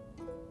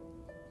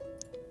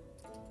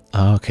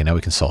 Okay, now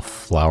we can sell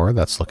flour.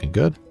 That's looking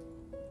good.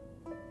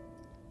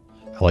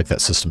 I like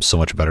that system so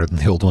much better than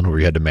the old one where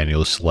you had to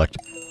manually select.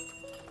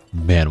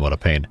 Man, what a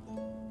pain.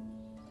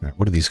 All right,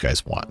 what do these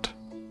guys want?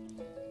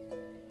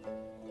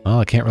 Well,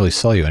 I can't really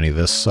sell you any of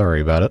this.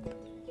 Sorry about it.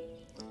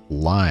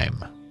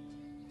 Lime.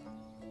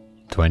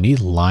 Do I need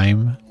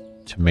lime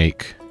to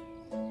make...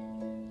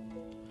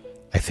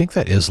 I think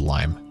that is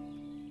lime.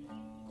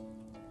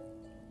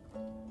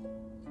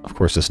 Of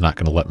course, it's not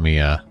going to let me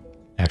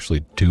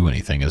actually do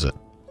anything, is it?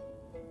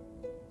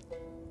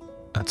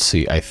 Let's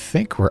see. I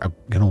think we're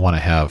going to want to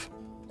have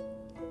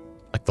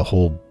like the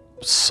whole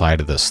side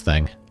of this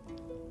thing.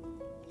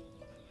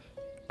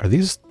 Are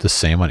these the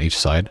same on each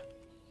side?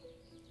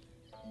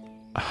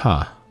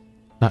 Huh.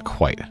 Not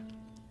quite.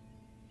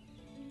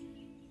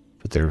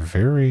 But they're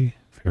very...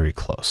 very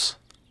close.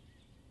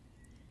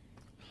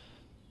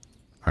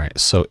 Alright,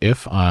 so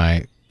if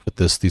I put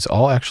this, these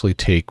all actually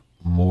take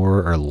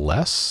more or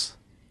less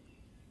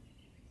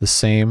the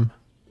same,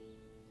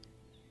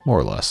 more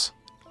or less.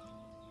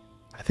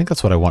 I think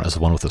that's what I want, is the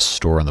one with a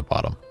store on the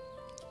bottom.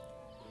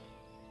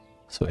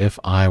 So if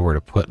I were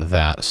to put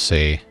that,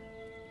 say,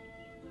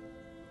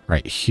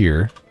 right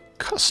here,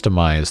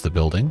 customize the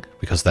building,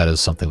 because that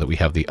is something that we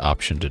have the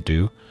option to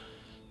do.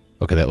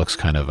 Okay, that looks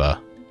kind of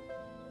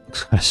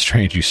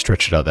strange. You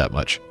stretch it out that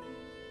much.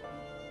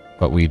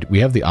 But we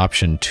have the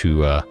option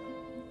to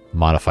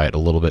modify it a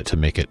little bit to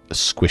make it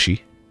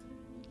squishy.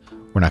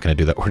 We're not going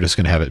to do that. We're just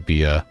going to have it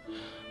be a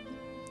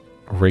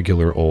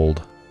regular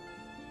old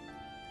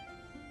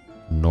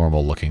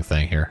normal looking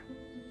thing here.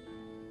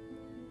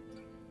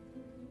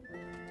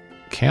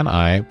 Can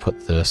I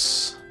put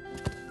this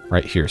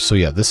right here? So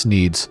yeah, this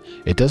needs,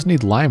 it does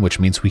need lime, which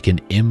means we can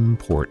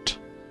import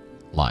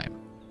lime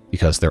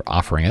because they're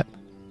offering it.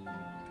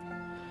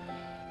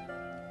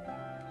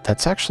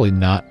 That's actually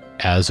not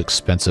as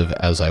expensive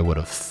as I would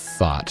have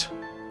thought.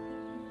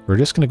 We're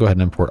just going to go ahead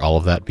and import all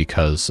of that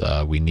because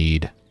we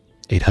need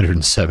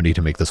 870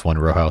 to make this one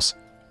row house.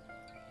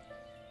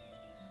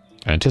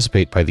 I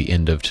anticipate by the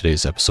end of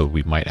today's episode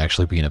we might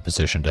actually be in a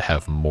position to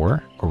have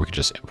more, or we could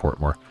just import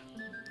more.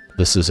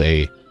 This is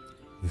a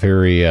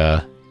very,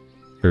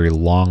 very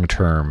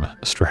long-term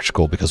stretch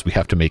goal because we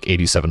have to make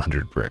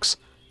 8,700 bricks.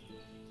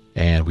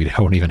 And we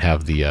don't even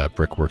have the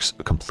brickworks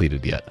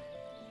completed yet.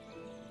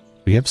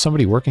 We have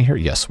somebody working here?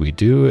 Yes, we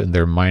do, and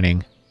they're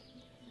mining.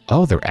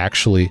 Oh, they're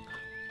actually...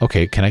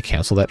 Okay, can I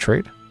cancel that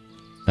trade?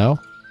 No?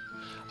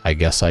 I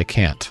guess I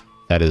can't.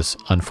 That is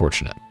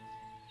unfortunate.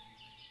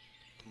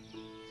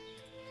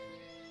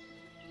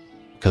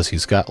 Because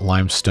he's got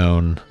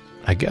limestone,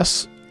 I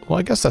guess... Well,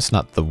 I guess that's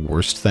not the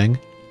worst thing.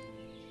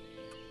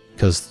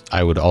 Because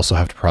I would also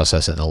have to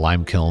process it in a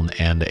lime kiln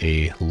and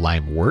a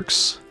lime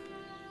works.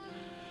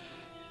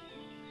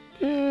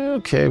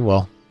 Okay,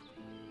 well...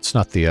 It's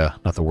not the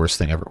worst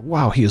thing ever.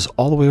 Wow, he is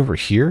all the way over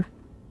here?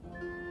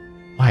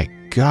 My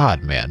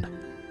God, man.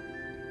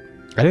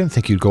 I didn't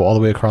think you'd go all the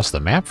way across the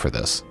map for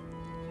this.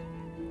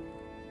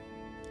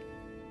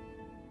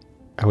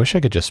 I wish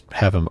I could just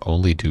have him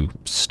only do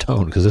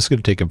stone, because this is going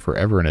to take him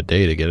forever and a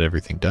day to get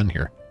everything done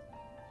here.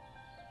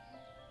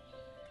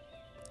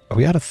 Are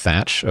we out of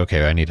thatch?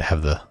 Okay, I need to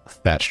have the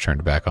thatch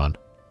turned back on.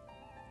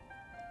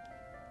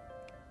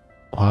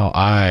 Wow,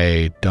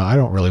 I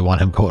don't really want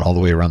him going all the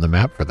way around the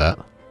map for that.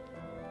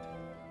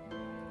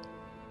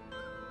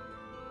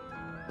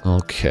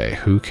 Okay,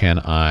 who can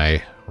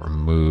I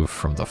remove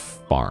from the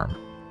farm?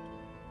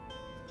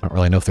 I don't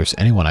really know if there's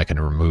anyone I can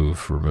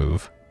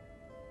remove.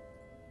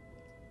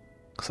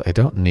 Because I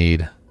don't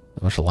need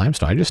a bunch of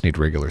limestone, I just need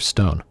regular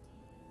stone.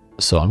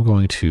 So I'm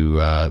going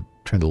to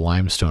turn the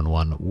limestone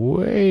one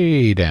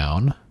way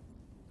down.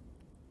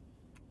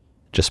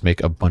 Just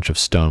make a bunch of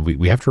stone.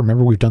 We have to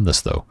remember we've done this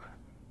though.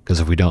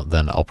 Because if we don't,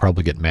 then I'll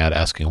probably get mad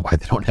asking why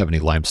they don't have any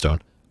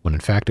limestone. When in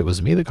fact it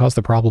was me that caused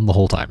the problem the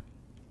whole time.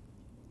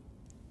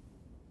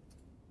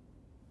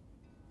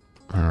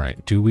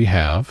 Alright, do we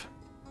have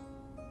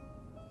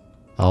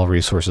all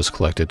resources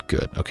collected?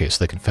 Good. Okay,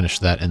 so they can finish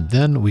that, and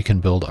then we can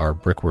build our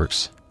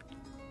brickworks.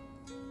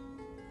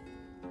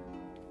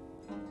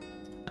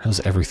 How's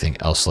everything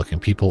else looking?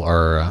 People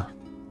are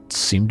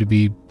seem to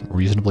be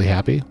reasonably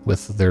happy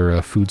with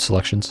their food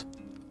selections.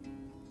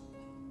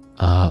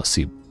 Let's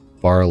see,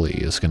 barley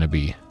is going to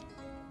be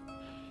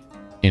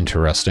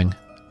interesting.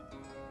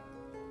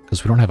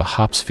 Because we don't have a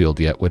hops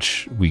field yet,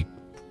 which we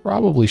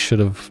probably should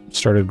have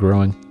started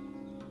growing.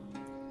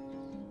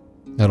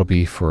 That'll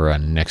be for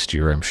next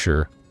year, I'm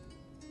sure.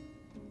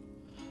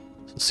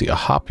 Let's see, a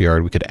hop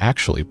yard we could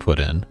actually put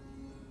in.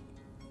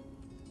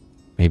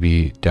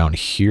 Maybe down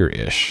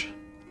here-ish.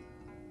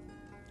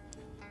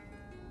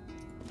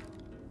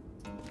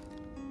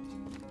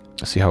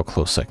 Let's see how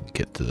close I can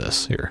get to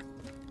this here.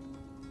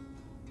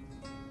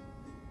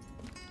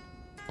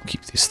 I'll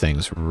keep these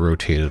things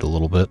rotated a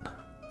little bit.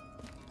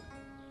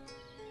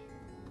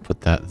 Put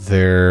that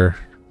there.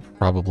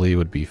 Probably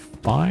would be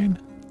fine.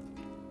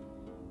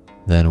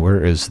 Then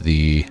where's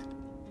the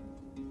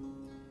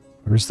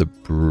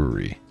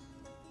brewery?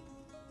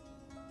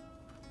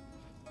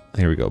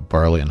 Here we go,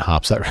 barley and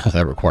hops.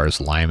 That requires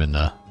lime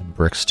and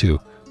bricks too.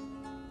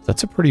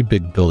 That's a pretty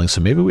big building, so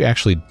maybe we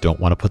actually don't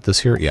want to put this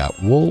here. Yeah,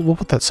 we'll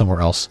put that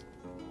somewhere else.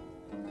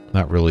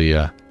 Not really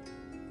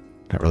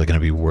going to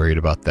be worried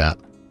about that.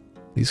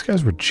 These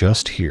guys were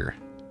just here.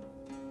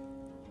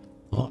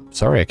 Well,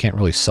 sorry, I can't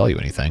really sell you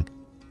anything.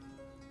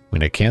 I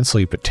mean, I can sell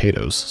you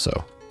potatoes,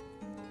 so...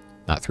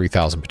 Not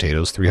 3,000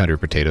 potatoes, 300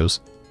 potatoes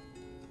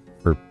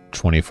for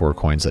 24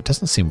 coins. That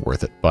doesn't seem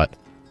worth it, but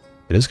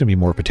it is going to be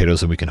more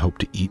potatoes than we can hope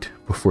to eat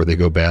before they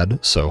go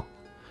bad, so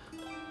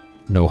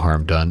no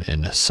harm done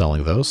in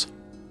selling those.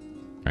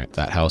 All right,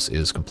 that house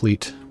is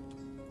complete.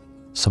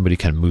 Somebody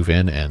can move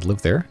in and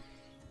live there.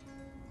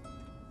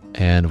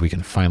 And we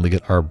can finally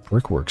get our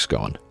brickworks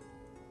going.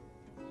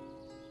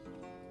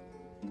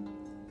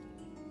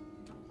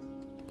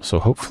 So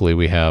hopefully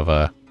we have...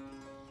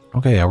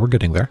 Okay, yeah, we're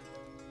getting there.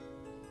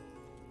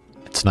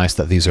 It's nice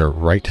that these are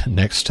right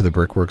next to the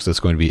brickworks. That's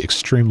going to be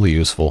extremely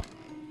useful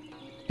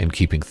in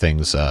keeping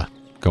things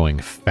going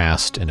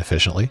fast and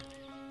efficiently.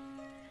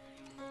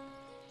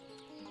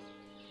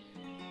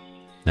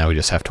 Now we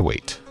just have to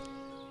wait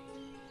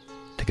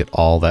to get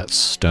all that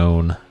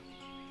stone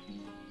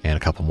and a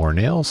couple more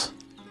nails.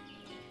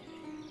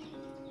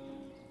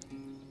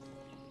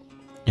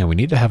 we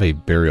need to have a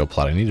burial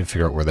plot. I need to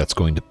figure out where that's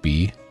going to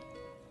be.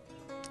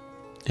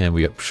 And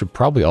we should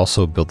probably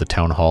also build the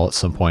town hall at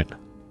some point.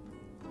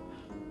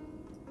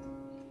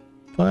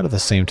 But at the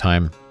same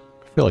time,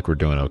 I feel like we're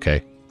doing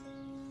okay.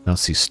 Now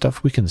let's see,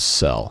 stuff we can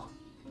sell.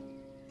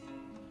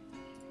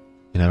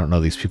 And I don't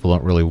know, these people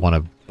don't really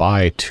want to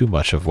buy too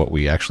much of what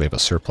we actually have a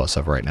surplus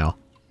of right now.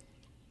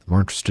 I'm more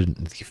interested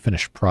in the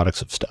finished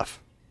products of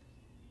stuff.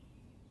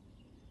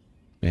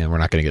 And we're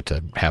not going to get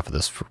to half of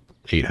this for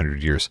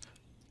 800 years.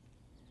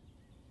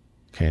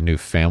 Okay, a new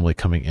family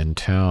coming in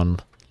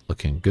town.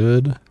 Looking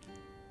good.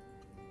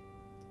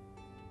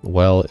 The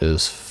well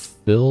is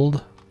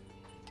filled.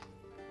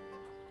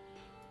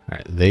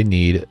 Alright, they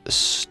need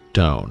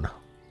stone.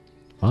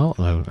 Well,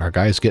 our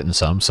guy's getting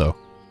some, so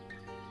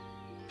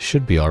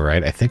should be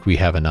alright. I think we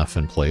have enough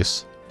in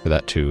place for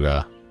that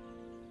to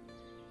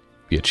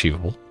be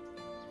achievable.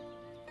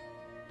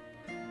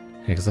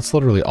 Because that's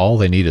literally all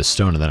they need is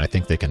stone, and then I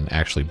think they can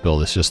actually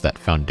build. It's just that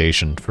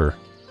foundation for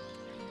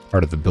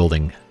part of the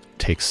building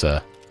takes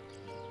a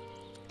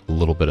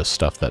little bit of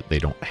stuff that they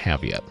don't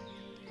have yet.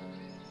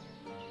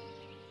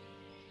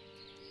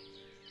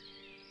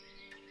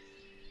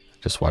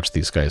 Just watch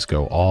these guys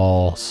go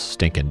all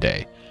stinking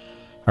day.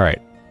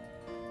 Alright.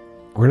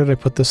 Where did I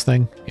put this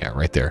thing? Yeah,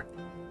 right there.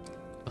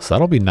 So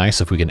that'll be nice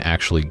if we can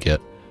actually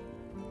get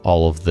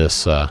all of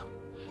this kind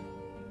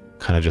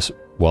of just,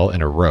 well,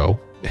 in a row.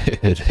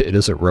 It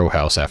is a row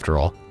house after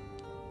all.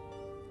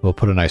 We'll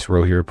put a nice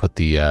row here, put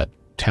the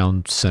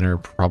town center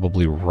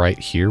probably right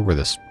here where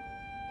this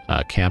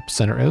camp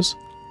center is.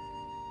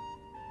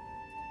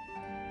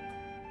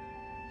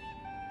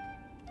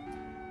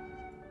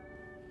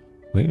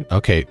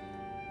 Okay,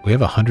 we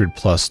have 100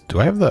 plus. Do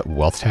I have the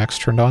wealth tax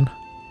turned on?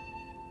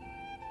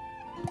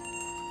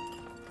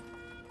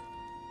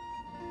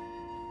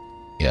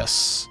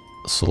 Yes.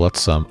 So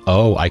let's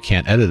oh, I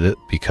can't edit it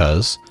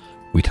because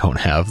we don't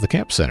have the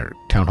camp center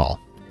town hall.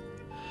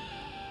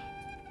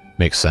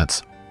 Makes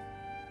sense.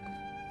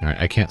 All right,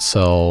 I can't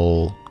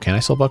sell. Can I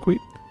sell buckwheat?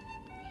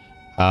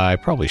 I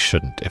probably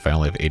shouldn't if I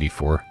only have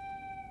 84.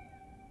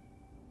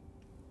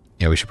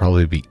 Yeah, we should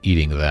probably be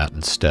eating that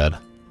instead.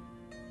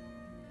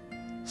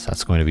 So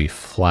that's going to be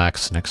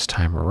flax next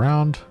time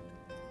around.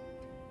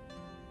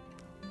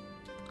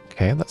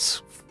 Okay,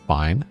 that's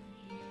fine.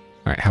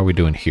 All right, how are we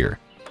doing here?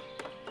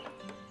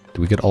 Did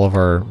we get all of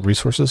our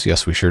resources?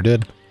 Yes, we sure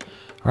did.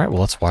 All right,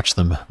 well, let's watch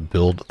them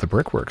build the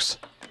brickworks.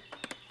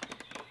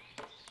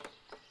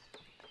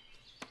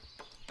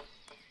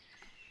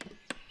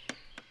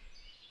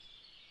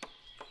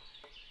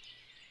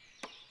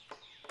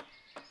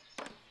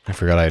 I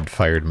forgot I had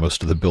fired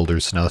most of the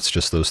builders. Now it's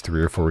just those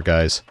 3 or 4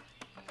 guys.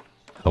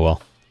 Oh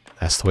well,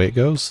 that's the way it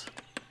goes.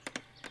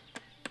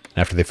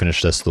 After they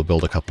finish this, they'll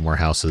build a couple more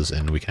houses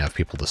and we can have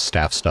people to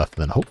staff stuff,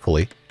 and then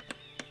hopefully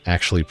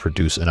actually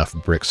produce enough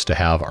bricks to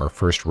have our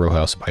first row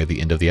house by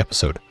the end of the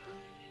episode.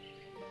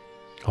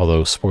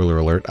 Although, spoiler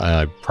alert,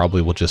 I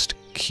probably will just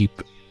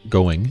keep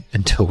going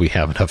until we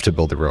have enough to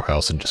build the row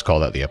house and just call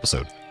that the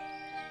episode.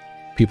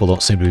 People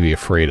don't seem to be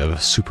afraid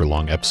of super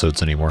long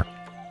episodes anymore.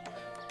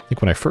 I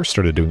think when I first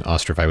started doing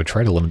Ostriv, I would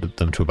try to limit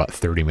them to about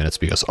 30 minutes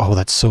because, oh,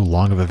 that's so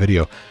long of a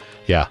video.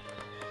 Yeah,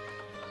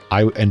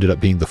 I ended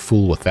up being the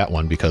fool with that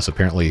one because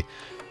apparently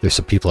there's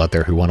some people out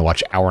there who want to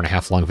watch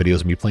hour-and-a-half long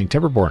videos of me playing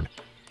Timberborn.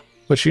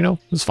 Which, you know,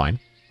 is fine,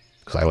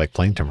 because I like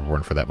playing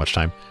Timberborn for that much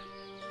time.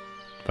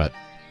 But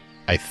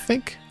I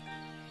think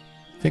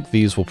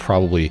these will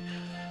probably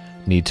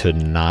need to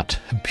not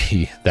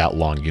be that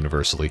long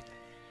universally.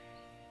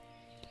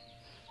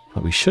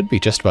 But we should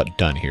be just about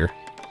done here.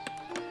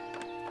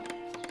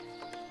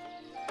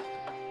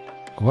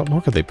 What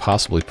more could they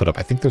possibly put up?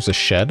 I think there's a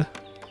shed.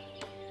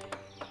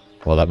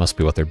 Well, that must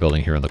be what they're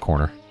building here in the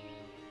corner.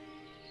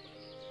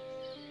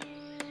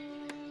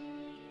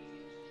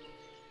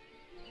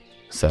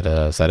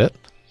 Is that it?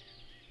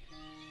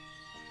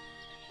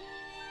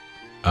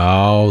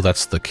 Oh,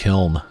 that's the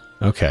kiln.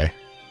 Okay.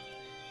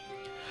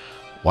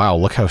 Wow,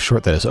 look how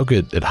short that is. Oh,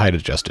 good. It height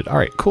adjusted. All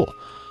right, cool.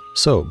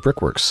 So,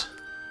 brickworks.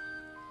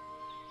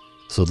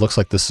 So it looks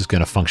like this is going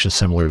to function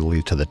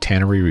similarly to the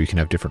tannery where you can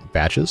have different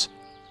batches.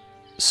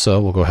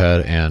 So we'll go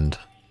ahead and...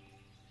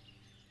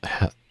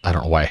 I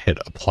don't know why I hit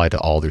apply to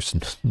all. There's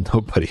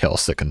nobody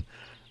else that can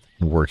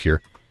work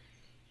here.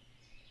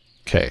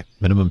 Okay,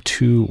 minimum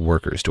 2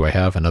 workers. Do I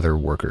have another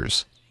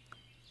workers?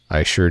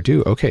 I sure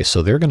do. Okay,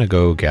 so they're going to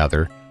go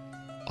gather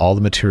all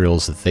the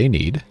materials that they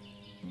need.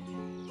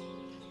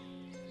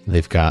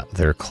 They've got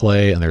their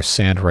clay and their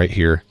sand right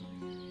here.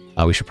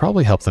 We should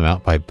probably help them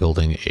out by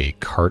building a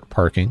cart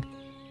parking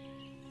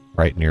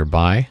right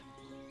nearby.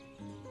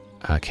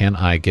 Can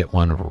I get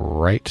one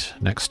right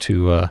next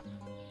to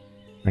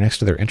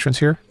their entrance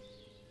here?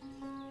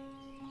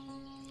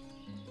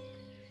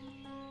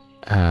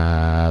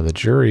 The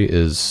jury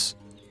is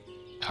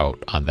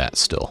out on that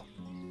still.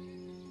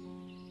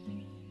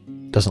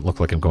 Doesn't look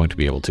like I'm going to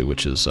be able to,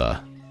 which is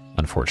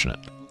unfortunate.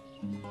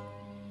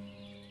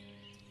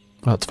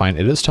 Well, it's fine.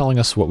 It is telling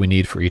us what we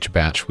need for each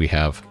batch. We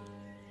have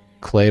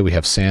clay, we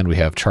have sand, we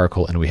have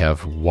charcoal, and we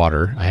have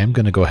water. I am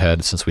going to go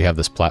ahead, since we have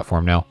this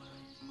platform now,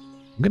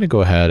 I'm going to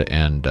go ahead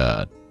and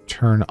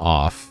turn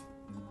off...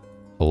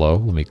 Hello,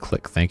 let me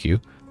click, thank you.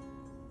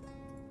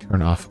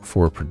 Turn off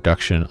for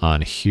production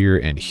on here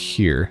and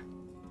here.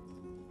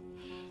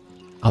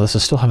 Oh, this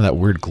is still having that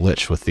weird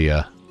glitch with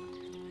the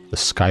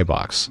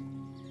skybox,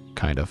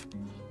 kind of.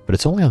 But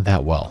it's only on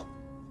that well.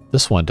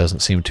 This one doesn't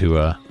seem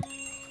to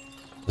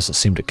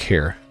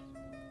care.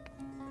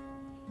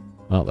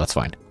 Well, that's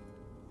fine.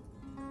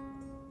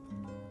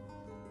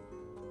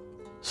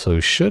 So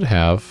we should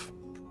have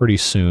pretty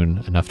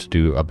soon enough to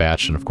do a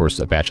batch, and of course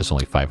a batch is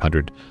only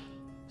 500.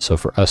 So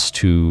for us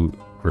to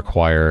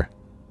require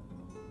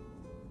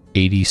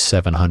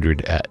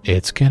 8,700,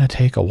 it's gonna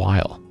take a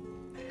while.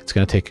 It's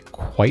gonna take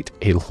quite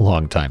a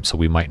long time. So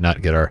we might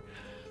not get our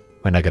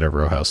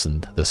row house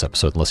in this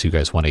episode unless you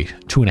guys want a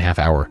 2.5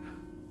 hour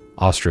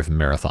Ostriv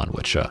marathon,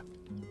 which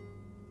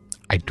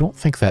I don't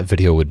think that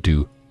video would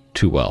do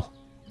too well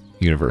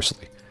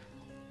universally.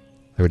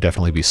 There would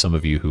definitely be some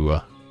of you who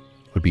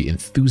would be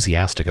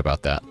enthusiastic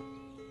about that,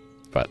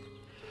 but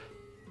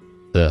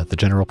the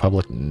general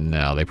public,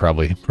 no, they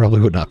probably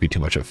would not be too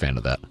much of a fan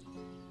of that.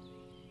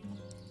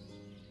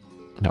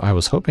 Now, I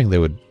was hoping they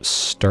would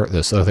start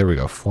this. Oh, there we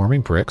go.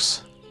 Forming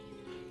bricks,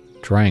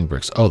 drying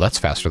bricks. Oh, that's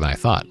faster than I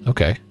thought.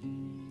 Okay.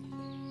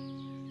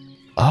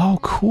 Oh,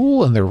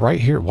 cool. And they're right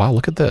here. Wow,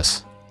 look at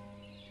this.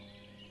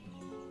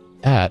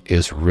 That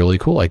is really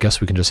cool. I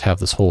guess we can just have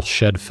this whole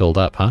shed filled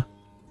up, huh?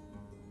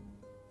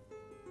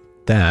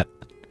 That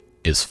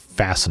is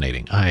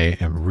fascinating. I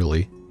am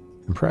really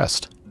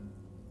impressed.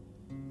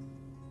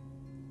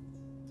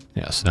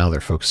 Yeah, so now they're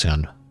focusing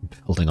on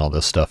building all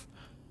this stuff.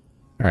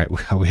 All right,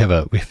 we have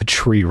a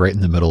tree right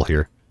in the middle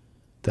here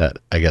that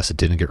I guess it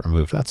didn't get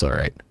removed. That's all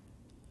right.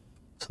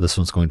 So this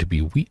one's going to be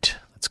wheat.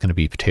 That's going to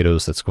be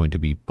potatoes. That's going to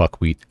be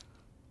buckwheat.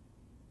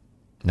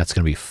 And that's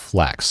going to be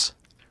flax.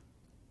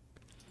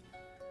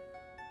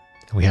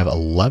 And we have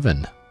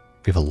 11.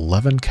 We have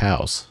 11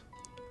 cows.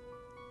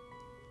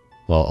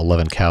 Well,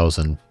 11 cows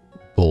and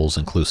bulls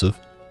inclusive.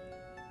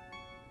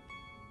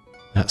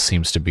 That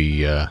seems to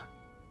be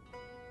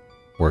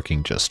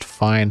working just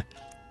fine.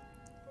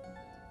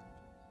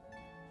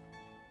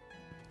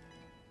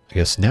 I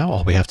guess now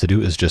all we have to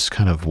do is just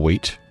kind of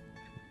wait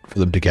for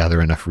them to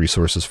gather enough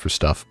resources for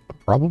stuff.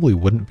 Probably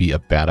wouldn't be a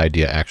bad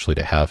idea actually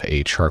to have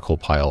a charcoal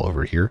pile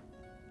over here.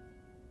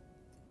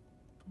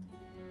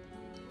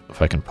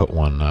 If I can put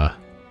one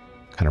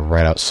kind of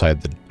right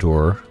outside the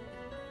door.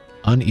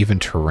 Uneven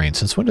terrain.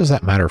 Since when does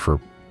that matter for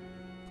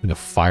putting a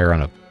fire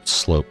on a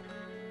slope?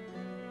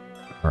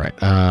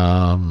 Alright,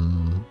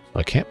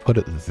 I can't put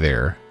it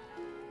there.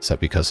 Is that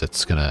because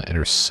it's going to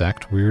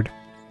intersect weird?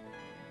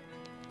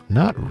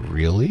 Not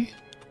really.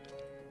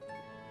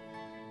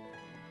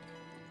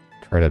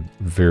 Try to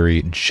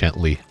very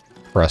gently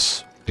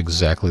press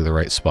exactly the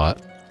right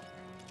spot.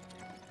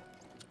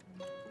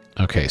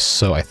 Okay,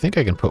 so I think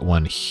I can put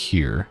one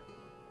here.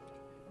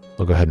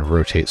 We'll go ahead and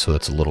rotate so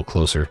that's a little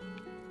closer.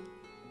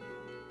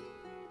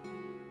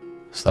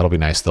 So that'll be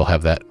nice. They'll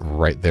have that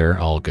right there,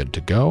 all good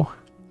to go.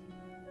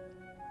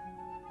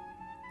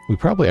 We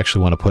probably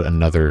actually want to put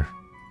another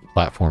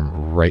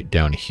platform right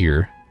down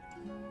here.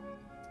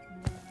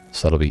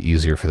 So that'll be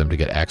easier for them to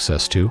get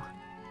access to.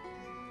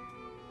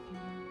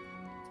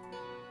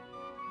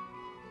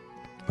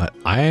 But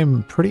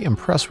I'm pretty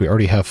impressed. We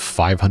already have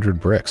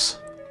 500 bricks.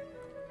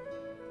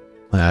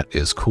 That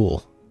is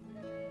cool.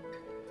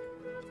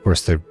 Of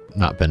course, they've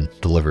not been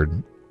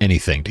delivered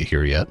anything to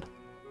here yet.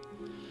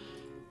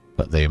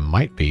 But they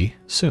might be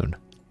soon.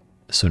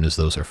 As soon as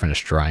those are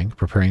finished drying.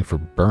 Preparing for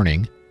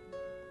burning.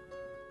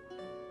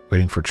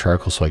 Waiting for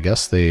charcoal, so I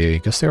guess they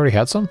already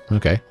had some?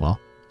 Okay, well.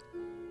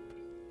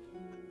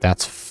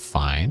 That's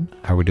fine.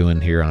 How are we doing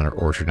here on our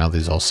orchard now?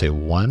 These all say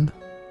 1.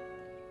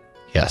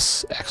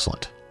 Yes,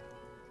 excellent.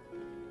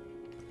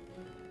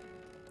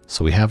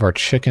 So we have our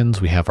chickens,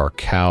 we have our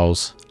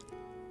cows.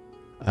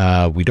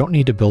 We don't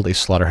need to build a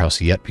slaughterhouse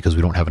yet because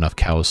we don't have enough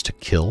cows to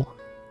kill.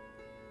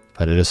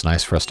 But it is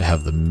nice for us to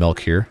have the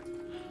milk here.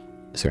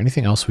 Is there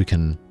anything else we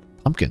can...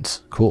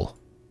 Pumpkins. Cool.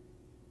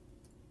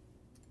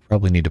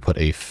 Probably need to put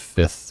a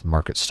 5th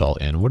market stall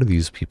in. What are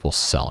these people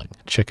selling?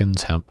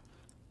 Chickens, hemp,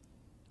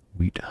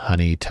 wheat,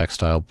 honey,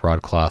 textile,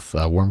 broadcloth,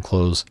 warm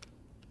clothes.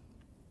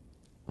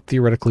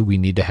 Theoretically, we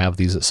need to have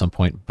these at some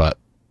point, but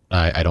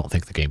I don't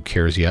think the game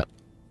cares yet.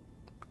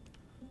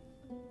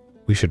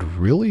 We should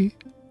really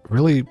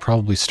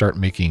probably start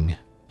making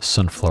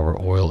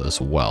sunflower oil as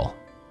well.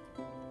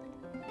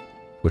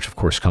 Which, of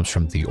course, comes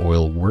from the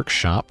oil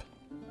workshop.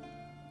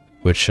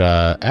 Which,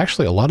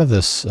 actually, a lot of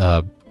this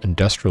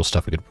industrial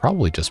stuff we could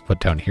probably just put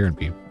down here and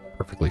be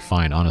perfectly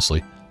fine,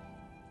 honestly.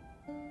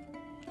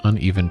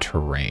 Uneven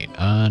terrain.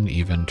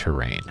 Uneven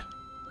terrain.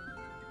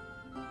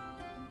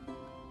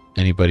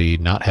 Anybody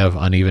not have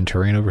uneven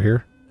terrain over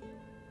here?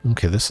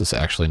 Okay, this is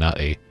actually not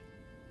a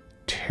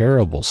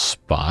terrible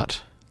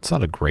spot. It's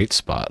not a great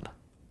spot.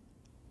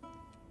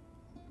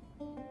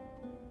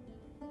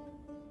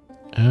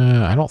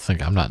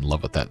 I'm not in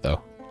love with that,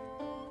 though.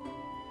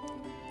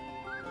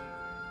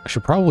 I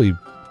should probably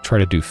try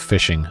to do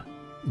fishing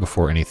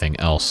before anything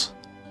else.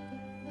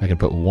 I can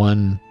put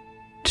 1,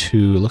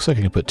 2, it looks like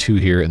I can put 2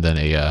 here and then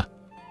a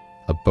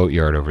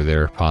boatyard over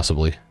there,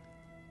 possibly.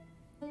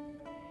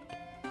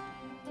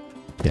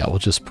 Yeah, we'll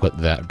just put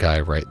that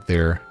guy right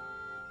there.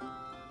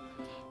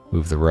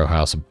 Move the row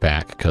house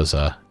back, because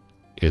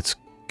it's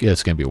going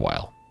to be a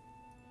while.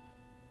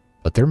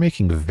 But they're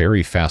making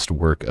very fast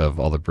work of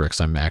all the bricks.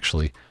 I'm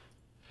actually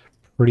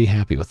pretty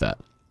happy with that.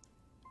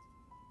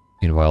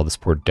 Meanwhile, this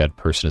poor dead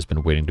person has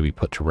been waiting to be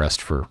put to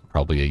rest for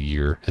probably a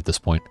year at this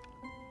point.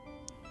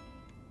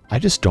 I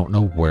just don't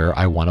know where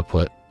I want to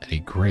put any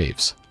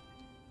graves.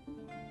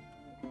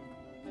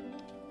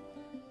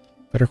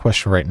 Better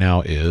question right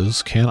now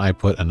is, can I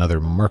put another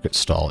market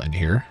stall in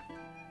here?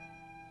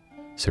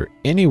 Is there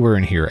anywhere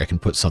in here I can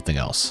put something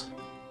else?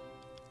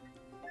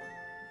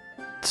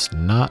 It's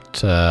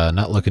not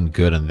looking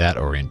good in that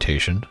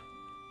orientation.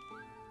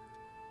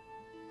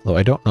 Though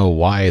I don't know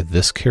why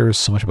this cares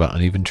so much about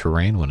uneven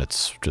terrain when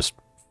it's just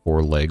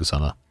 4 legs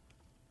on a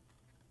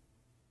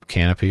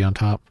canopy on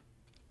top.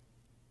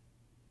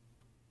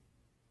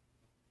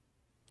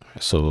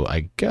 So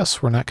I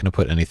guess we're not going to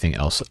put anything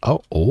else.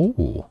 Oh,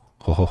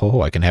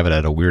 I can have it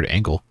at a weird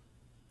angle.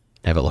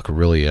 Have it look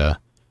really,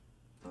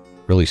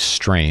 really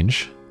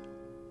strange.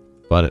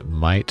 But it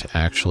might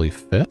actually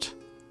fit.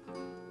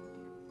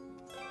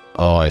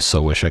 Oh, I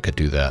so wish I could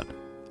do that.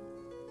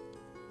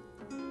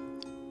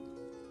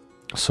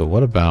 So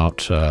what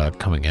about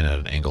coming in at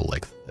an angle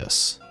like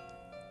this?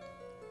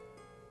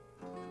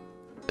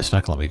 It's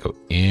not going to let me go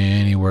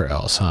anywhere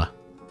else, huh?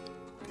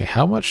 Okay,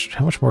 how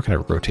much more can I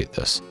rotate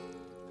this?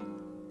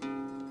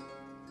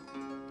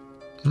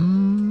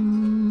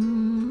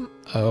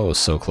 Oh,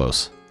 so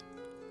close.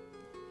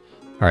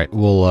 All right,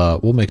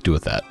 we'll make do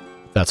with that.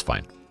 That's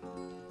fine.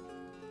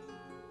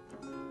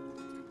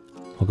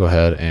 We'll go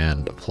ahead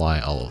and apply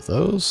all of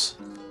those.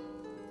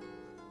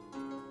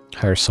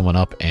 Hire someone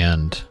up,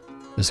 and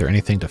is there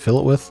anything to fill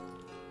it with?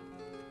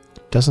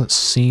 Doesn't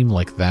seem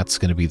like that's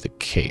going to be the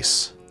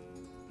case.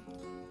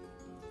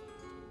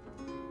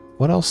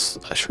 What else?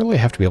 Surely I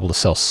have to be able to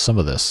sell some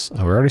of this.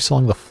 Oh, we're already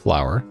selling the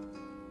flour.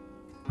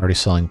 Already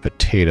selling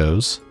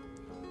potatoes.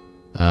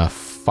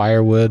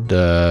 Firewood.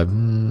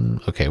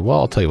 Okay, well,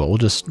 I'll tell you what. We'll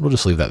just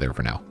leave that there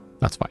for now.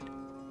 That's fine.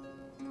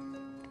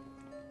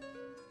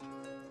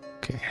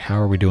 Okay, how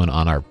are we doing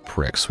on our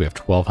bricks? We have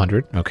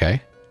 1,200.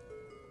 Okay.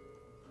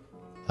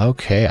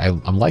 Okay,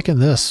 I'm liking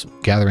this.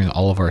 Gathering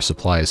all of our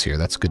supplies here.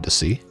 That's good to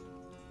see.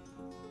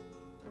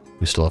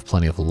 We still have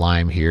plenty of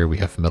lime here. We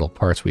have metal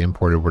parts we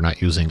imported. We're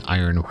not using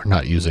iron. We're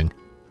not using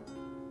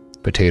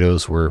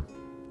potatoes. We're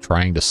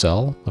trying to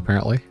sell,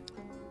 apparently.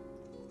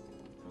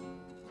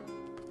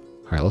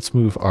 All right, let's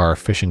move our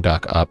fishing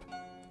dock up.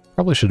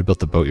 Probably should have built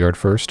the boatyard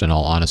first, in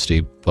all honesty,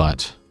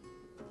 but...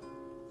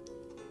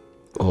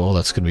 oh,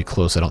 that's going to be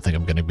close. I don't think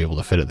I'm going to be able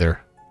to fit it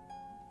there.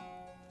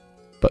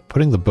 But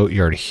putting the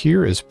boatyard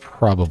here is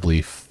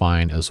probably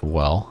fine as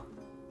well.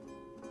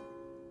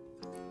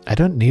 I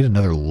don't need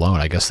another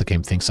loan. I guess the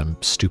game thinks I'm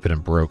stupid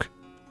and broke.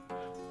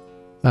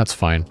 That's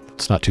fine.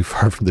 It's not too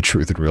far from the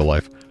truth in real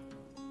life.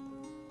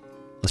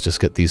 Let's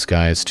just get these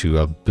guys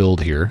to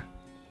build here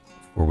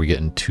before we get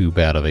in too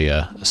bad of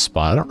a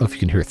spot. I don't know if you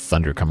can hear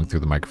thunder coming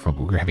through the microphone,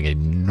 but we're having a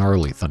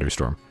gnarly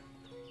thunderstorm.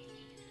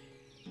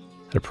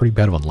 Had a pretty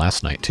bad one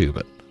last night too,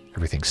 but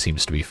everything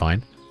seems to be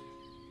fine.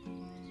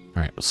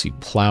 All right, let's see.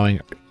 Plowing.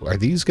 Are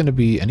these going to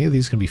be, any of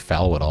these going to be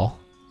fallow at all?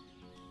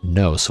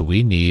 No, so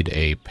we need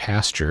a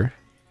pasture.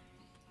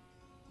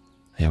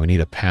 Yeah, we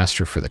need a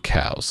pasture for the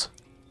cows.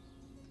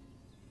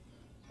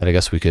 That I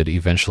guess we could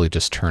eventually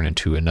just turn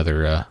into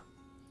another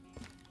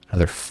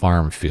another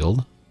farm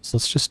field. So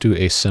let's just do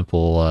a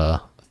simple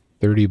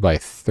 30 by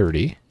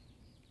 30.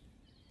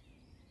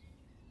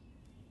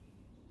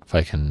 If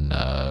I can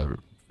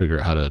figure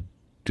out how to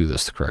do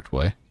this the correct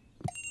way.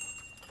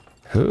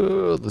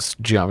 Oh, this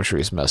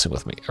geometry is messing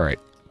with me. All right.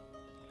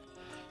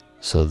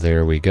 So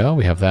there we go.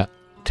 We have that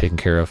taken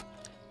care of.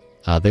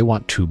 They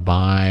want to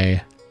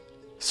buy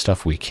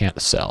stuff we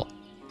can't sell.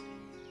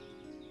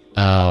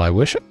 I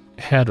wish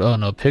I had... oh,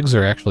 no. Pigs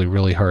are actually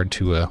really hard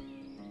to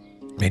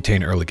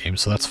maintain early game,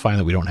 so that's fine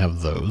that we don't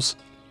have those.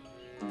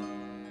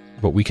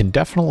 But we can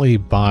definitely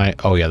buy...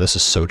 oh, yeah, this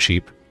is so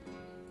cheap.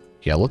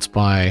 Yeah, let's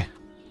buy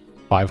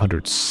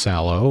 500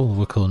 sallow.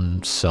 We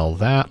can sell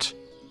that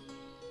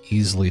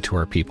easily to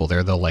our people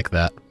there. They'll like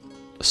that.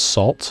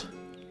 Salt.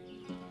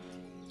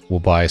 We'll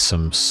buy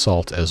some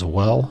salt as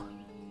well.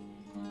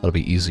 That'll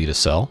be easy to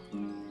sell.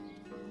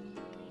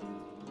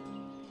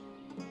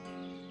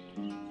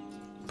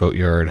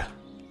 Boatyard.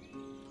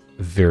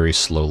 Very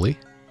slowly.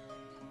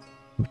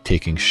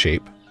 Taking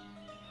shape.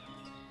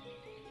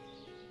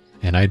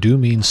 And I do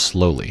mean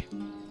slowly.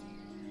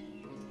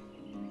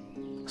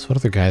 So what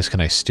other guys can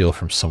I steal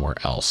from somewhere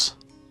else?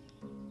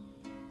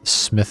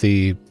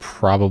 Smithy,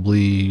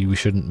 probably we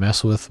shouldn't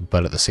mess with,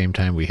 but at the same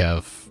time we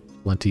have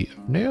plenty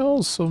of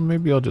nails, so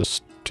maybe I'll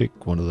just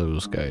take one of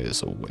those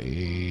guys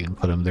away and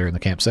put him there in the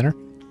camp center.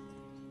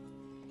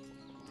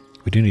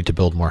 We do need to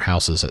build more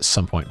houses at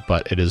some point,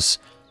 but it is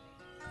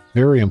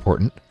very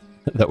important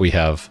that we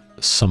have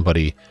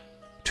somebody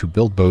to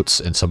build boats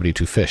and somebody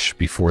to fish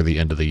before the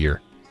end of the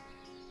year.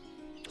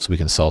 So we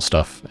can sell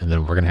stuff, and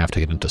then we're going to have to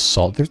get into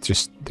salt.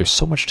 There's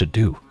so much to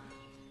do.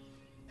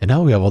 And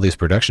now we have all these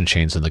production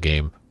chains in the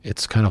game.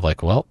 It's kind of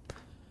like, well,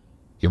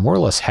 you more or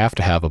less have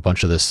to have a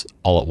bunch of this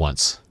all at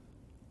once,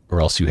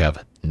 or else you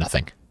have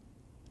nothing.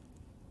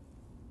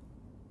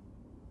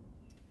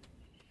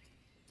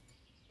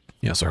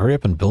 Yeah, so hurry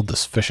up and build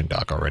this fishing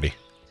dock already.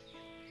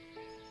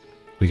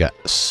 We got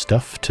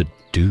stuff to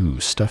do,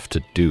 stuff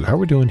to do. How are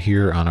we doing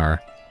here on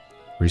our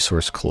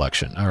resource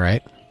collection? All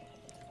right.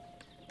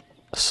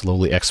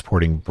 Slowly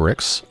exporting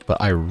bricks, but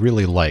I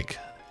really like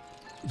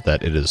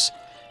that it is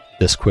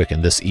this quick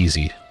and this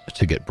easy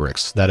to get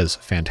bricks. That is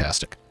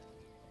fantastic.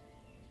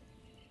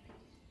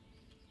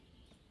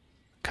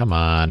 Come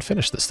on,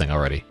 finish this thing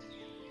already.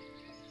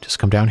 Just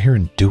come down here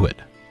and do it.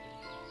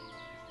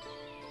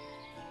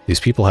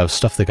 These people have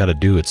stuff they gotta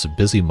do. It's a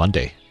busy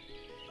Monday.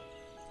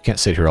 Can't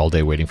sit here all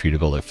day waiting for you to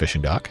build a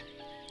fishing dock.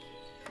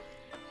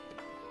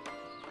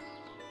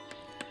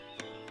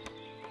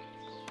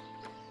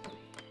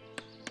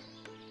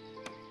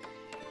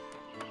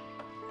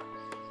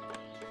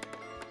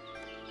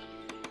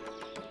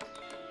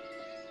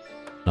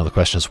 Now the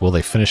question is, will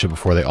they finish it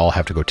before they all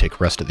have to go take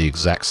rest at the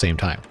exact same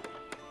time?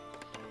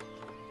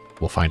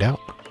 We'll find out.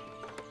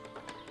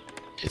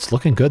 It's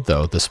looking good,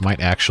 though. This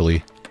might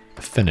actually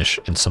finish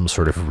in some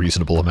sort of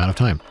reasonable amount of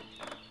time.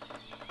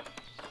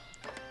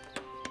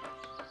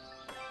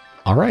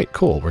 Alright,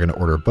 cool. We're going to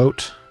order a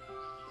boat.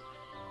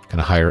 Going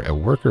to hire a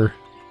worker.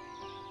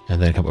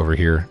 And then come over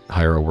here,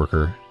 hire a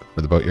worker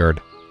for the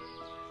boatyard.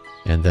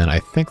 And then I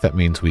think that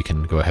means we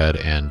can go ahead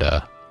and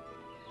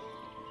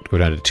go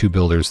down to 2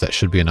 builders. That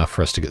should be enough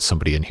for us to get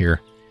somebody in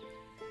here.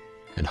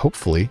 And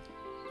hopefully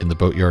in the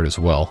boatyard as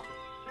well.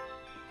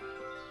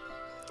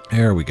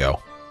 There we go.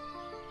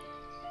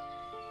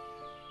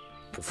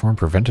 Perform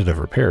preventative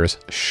repairs?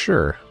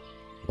 Sure.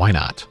 Why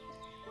not?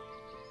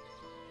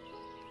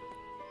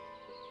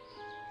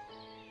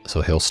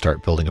 So he'll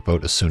start building a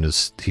boat as soon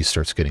as he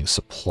starts getting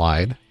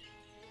supplied.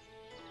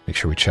 Make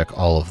sure we check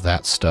all of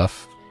that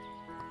stuff.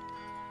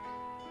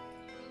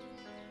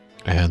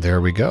 And there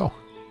we go.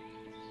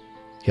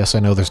 Yes, I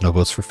know there's no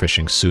boats for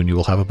fishing. Soon you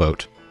will have a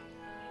boat.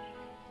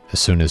 As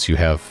soon as you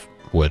have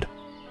wood.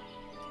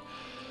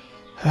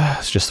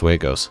 It's just the way it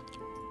goes.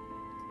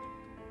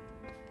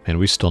 And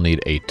we still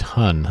need a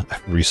ton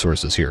of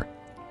resources here.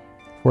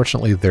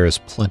 Fortunately, there is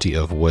plenty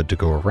of wood to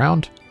go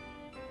around.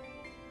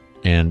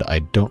 And I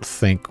don't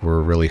think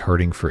we're really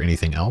hurting for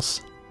anything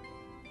else.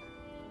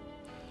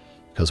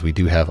 Because we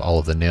do have all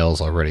of the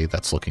nails already.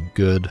 That's looking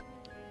good.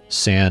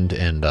 Sand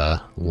and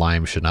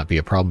lime should not be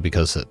a problem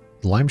because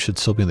lime should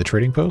still be in the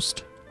trading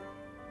post.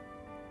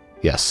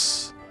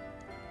 Yes.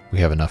 We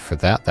have enough for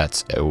that.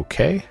 That's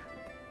okay.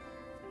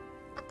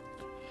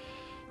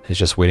 He's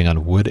just waiting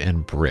on wood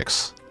and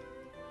bricks.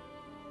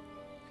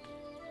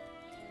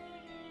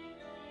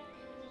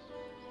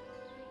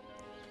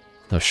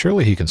 Now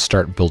surely he can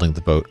start building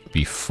the boat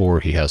before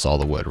he has all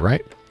the wood,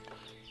 right?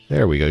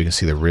 There we go. You can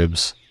see the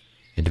ribs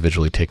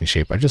individually taking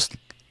shape.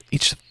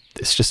 It's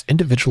just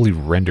individually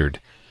rendered.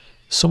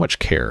 So much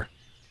care.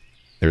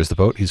 There's the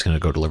boat. He's going to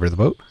go deliver the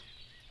boat.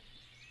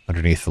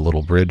 Underneath the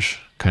little bridge.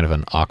 Kind of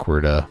an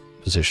awkward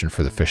position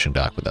for the fishing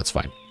dock, but that's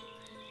fine.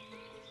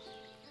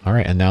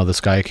 Alright, and now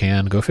this guy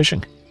can go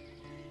fishing.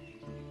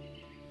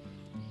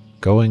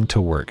 Going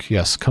to work.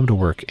 Yes, come to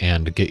work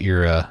and get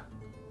your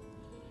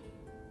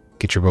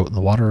boat in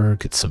the water,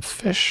 get some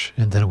fish,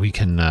 and then we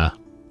can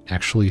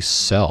actually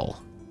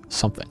sell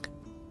something.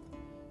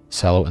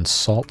 Sallow and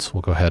salt.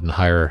 We'll go ahead and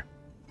hire...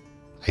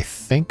 I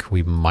think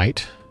we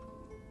might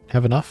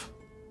have enough.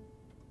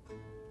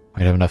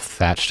 Might have enough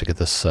thatch to get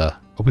this...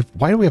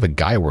 why do we have a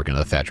guy working in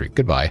the thatchery?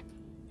 Goodbye.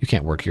 You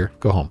can't work here.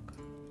 Go home.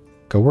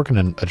 Go work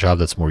in a job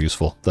that's more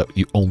useful, that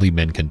only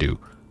men can do.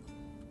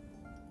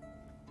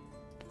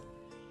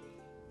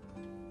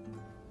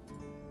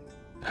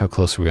 How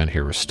close are we on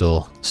here? We're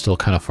still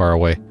kind of far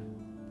away.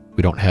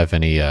 We don't have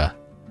anyone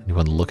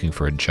looking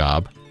for a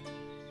job.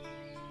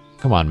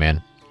 Come on,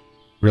 man.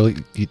 Really?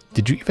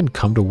 Did you even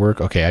come to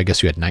work? Okay, I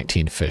guess you had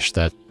 19 fish.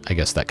 I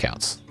guess that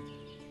counts.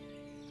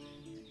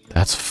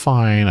 That's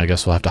fine. I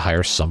guess we'll have to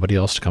hire somebody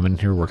else to come in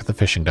here and work at the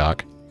fishing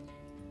dock.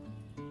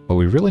 What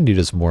we really need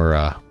is more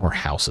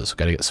houses. We've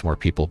got to get some more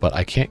people, but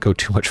I can't go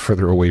too much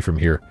further away from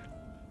here,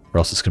 or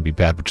else it's going to be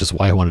bad, which is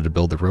why I wanted to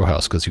build the row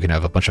house, because you can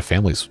have a bunch of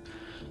families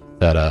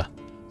that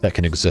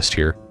can exist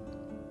here.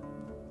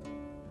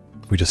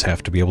 We just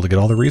have to be able to get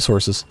all the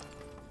resources.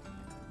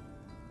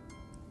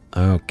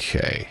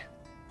 Okay.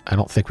 I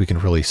don't think we can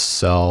really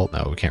sell...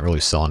 No, we can't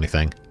really sell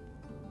anything.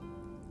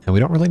 And we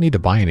don't really need to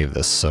buy any of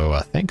this, so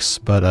thanks,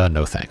 but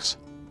no thanks.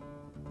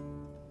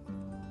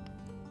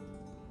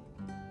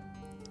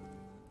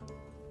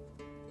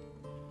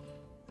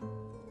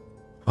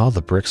 Well,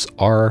 the bricks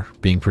are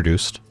being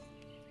produced.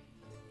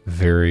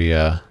 Very,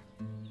 well,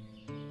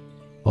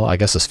 I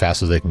guess as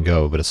fast as they can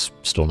go, but it's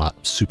still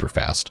not super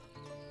fast.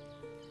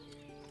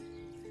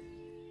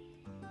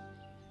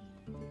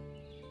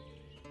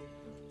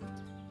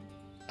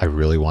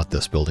 really want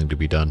this building to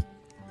be done.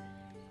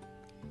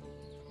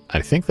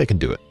 I think they can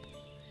do it.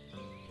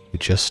 We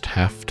just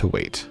have to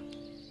wait.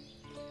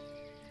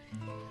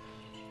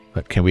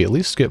 But can we at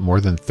least get more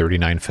than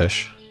 39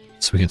 fish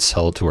so we can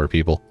sell it to our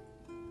people?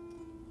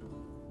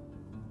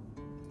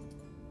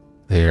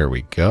 There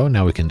we go.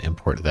 Now we can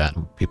import that.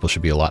 And people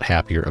should be a lot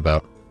happier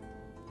about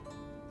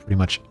pretty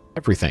much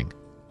everything,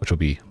 which will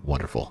be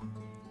wonderful.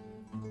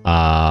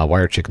 Why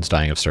are chickens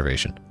dying of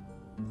starvation?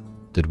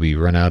 Did we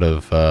run out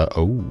of...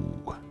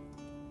 oh.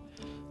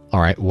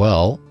 Alright,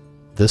 well,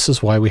 this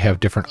is why we have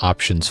different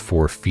options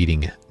for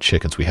feeding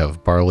chickens. We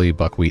have barley,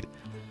 buckwheat.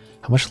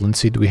 How much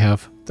linseed do we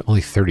have?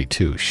 Only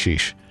 32.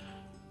 Sheesh.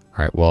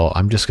 Alright, well,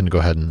 I'm just going to go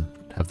ahead and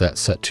have that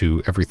set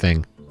to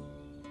everything.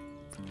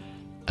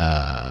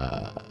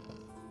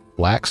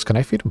 Flax. Can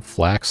I feed them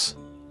flax?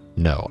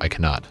 No, I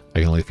cannot. I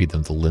can only feed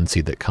them the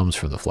linseed that comes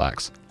from the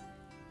flax.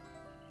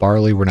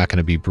 Barley, we're not going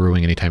to be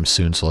brewing anytime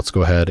soon, so let's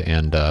go ahead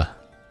and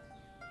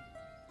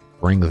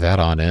bring that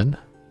on in.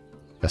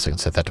 Guess I can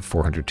set that to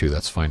 400 too,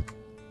 that's fine.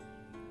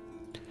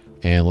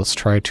 And let's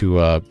try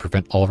to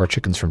prevent all of our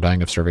chickens from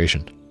dying of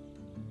starvation.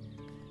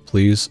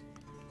 Please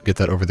get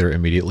that over there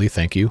immediately,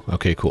 thank you.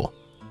 Okay, cool.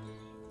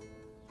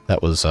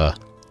 That was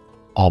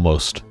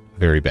almost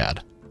very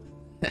bad.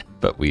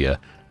 But we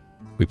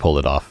pulled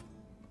it off,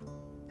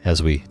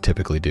 as we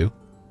typically do.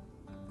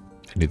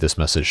 I need this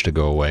message to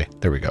go away.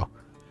 There we go.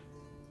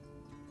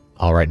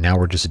 Alright, now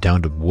we're just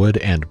down to wood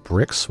and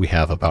bricks. We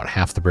have about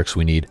half the bricks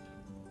we need.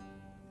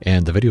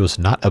 And the video is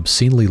not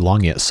obscenely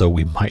long yet, so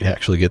we might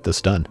actually get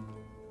this done.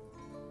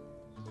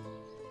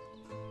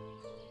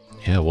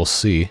 Yeah, we'll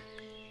see.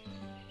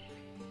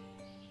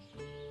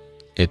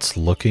 It's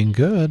looking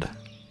good.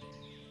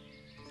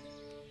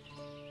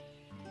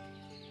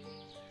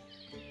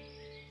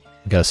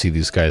 Gotta see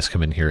these guys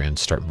come in here and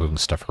start moving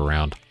stuff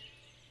around.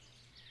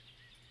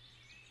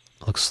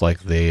 Looks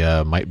like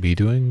they might be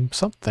doing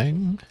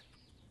something.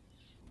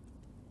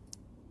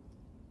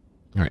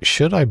 Alright,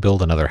 should I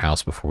build another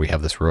house before we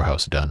have this row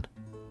house done?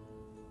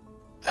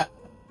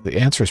 The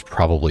answer is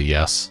probably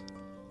yes.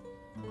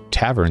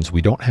 Taverns,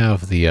 we don't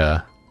have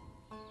the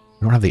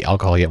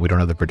alcohol yet. We don't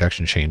have the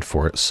production chain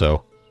for it,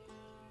 so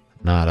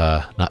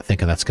not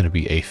thinking that's going to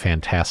be a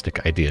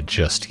fantastic idea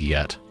just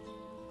yet.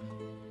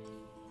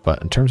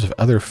 But in terms of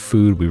other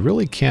food, we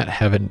really can't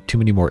have too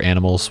many more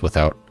animals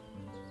without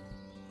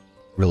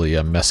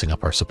really messing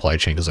up our supply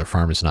chain, because our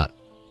farm is not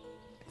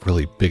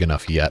really big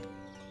enough yet.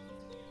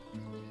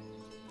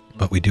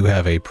 But we do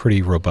have a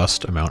pretty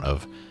robust amount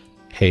of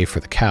hay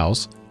for the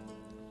cows,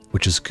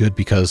 which is good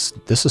because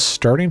this is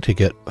starting to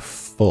get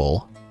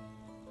full.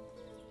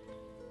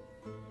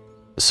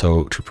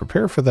 So to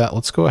prepare for that,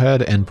 let's go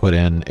ahead and put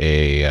in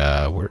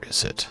a, where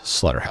is it?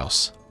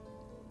 Slaughterhouse.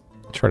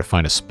 Try to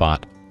find a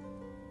spot.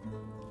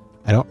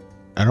 I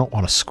don't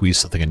want to squeeze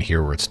something in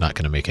here where it's not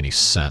going to make any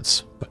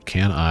sense, but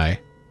can I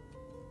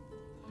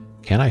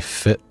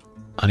fit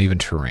uneven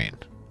terrain?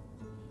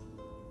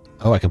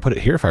 Oh, I can put it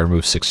here if I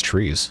remove 6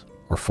 trees,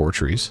 or 4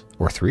 trees,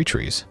 or 3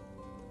 trees.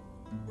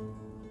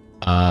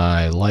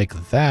 I like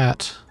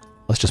that.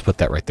 Let's just put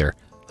that right there.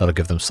 That'll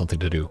give them something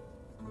to do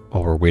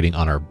while we're waiting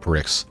on our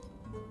bricks.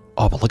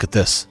 Oh, but look at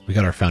this. We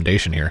got our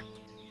foundation here.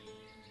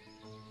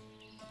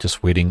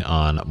 Just waiting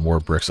on more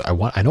bricks.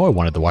 I know I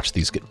wanted to watch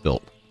these get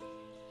built.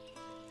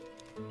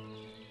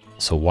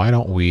 So why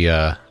don't we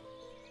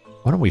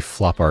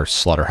flop our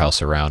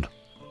slaughterhouse around?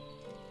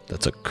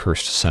 That's a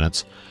cursed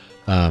sentence.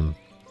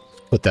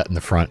 Put that in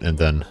the front and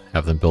then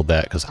have them build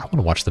that, because I want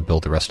to watch them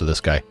build the rest of this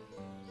guy.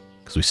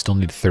 Because we still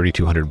need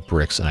 3,200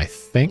 bricks, and I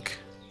think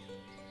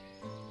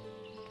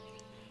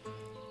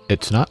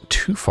it's not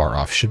too far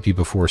off. Should be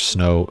before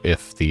snow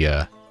if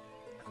the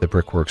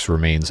brickworks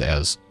remains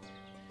as,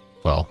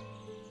 well,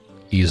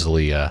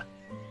 easily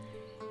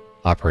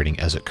operating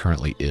as it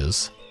currently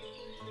is.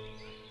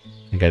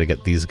 I got to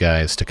get these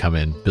guys to come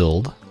in,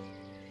 build.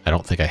 I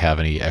don't think I have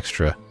any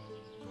extra...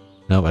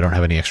 No, I don't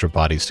have any extra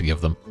bodies to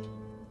give them.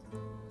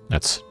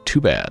 That's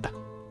too bad.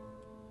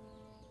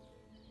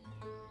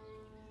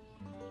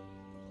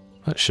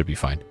 That should be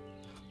fine.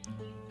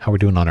 How are we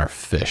doing on our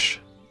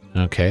fish?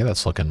 Okay,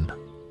 that's looking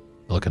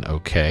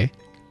okay.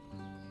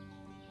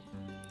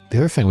 The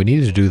other thing, we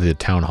needed to do the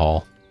town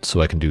hall so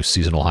I can do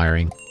seasonal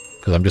hiring,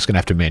 because I'm just going to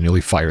have to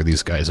manually fire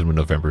these guys when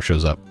November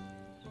shows up.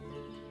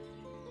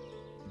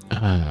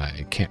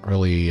 I can't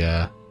really...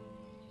 How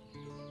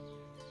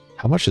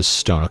much is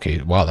stone? Okay,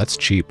 wow, that's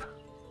cheap.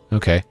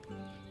 Okay.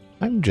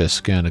 I'm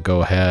just going to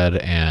go ahead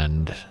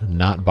and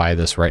not buy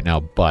this right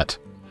now, but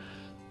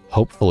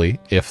hopefully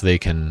if they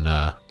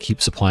can keep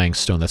supplying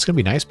stone, that's going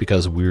to be nice,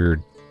 because we're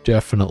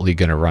definitely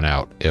going to run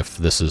out if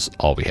this is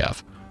all we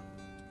have.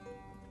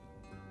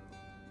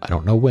 I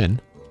don't know when,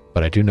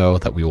 but I do know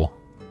that we will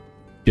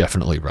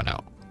definitely run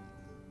out.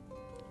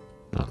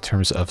 Now, in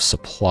terms of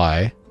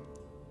supply,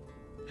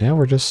 yeah,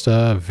 we're just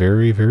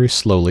very, very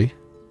slowly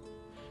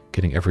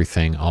getting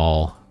everything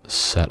all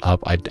set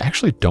up. I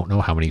actually don't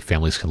know how many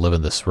families can live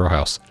in this row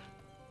house.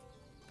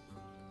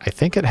 I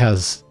think it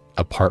has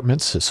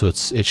apartments, so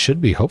it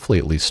should be hopefully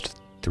at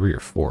least 3 or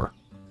 4.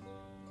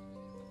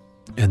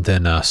 And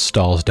then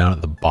stalls down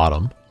at the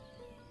bottom.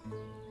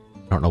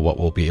 I don't know what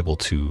we'll be able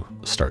to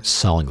start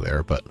selling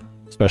there, but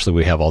especially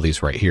we have all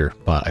these right here.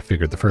 But I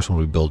figured the first one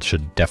we build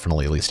should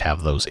definitely at least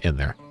have those in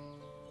there.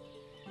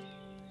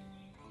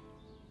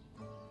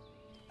 All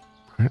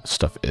right,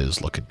 stuff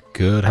is looking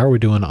good. How are we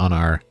doing on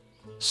our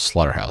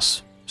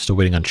slaughterhouse? Still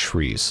waiting on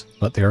trees,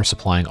 but they are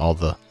supplying all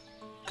the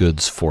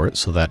goods for it,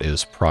 so that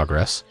is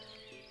progress.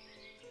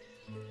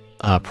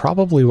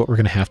 Probably what we're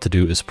going to have to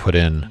do is put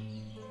in...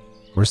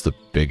 Where's the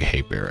big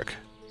hay barrack?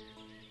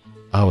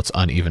 Oh, it's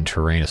uneven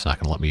terrain. It's not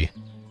going to let me...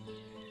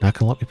 Not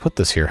going to let me put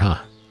this here, huh?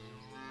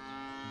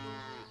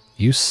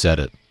 You said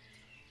it.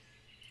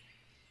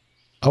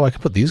 Oh, I can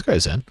put these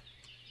guys in.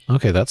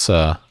 Okay, that's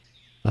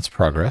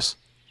progress.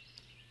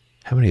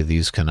 How many of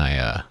these can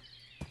I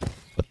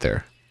put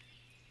there?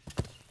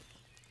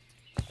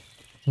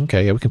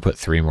 Okay, yeah, we can put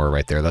 3 more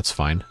right there. That's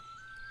fine.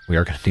 We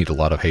are going to need a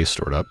lot of hay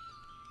stored up.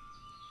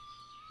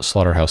 The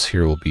slaughterhouse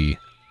here will be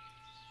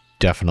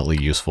definitely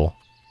useful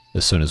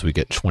as soon as we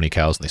get 20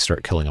 cows and they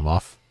start killing them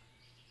off.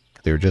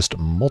 They're just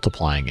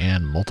multiplying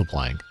and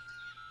multiplying.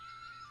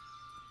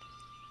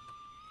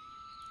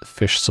 The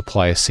fish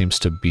supply seems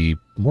to be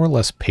more or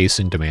less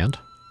pacing demand.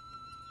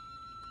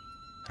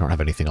 I don't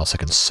have anything else I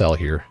can sell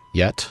here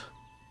yet.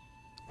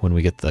 When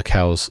we get the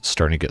cows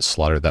starting to get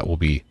slaughtered, that will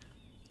be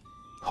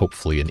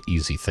hopefully an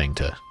easy thing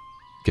to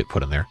get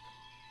put in there.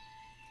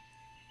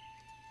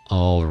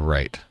 All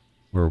right.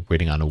 We're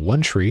waiting on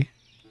 1 tree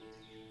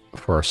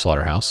for our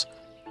slaughterhouse.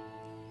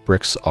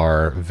 Bricks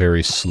are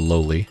very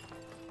slowly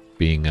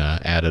being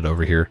added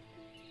over here.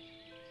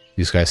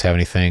 These guys have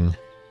anything?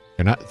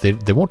 They're not.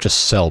 They won't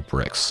just sell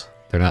bricks.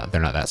 They're not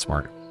that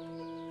smart.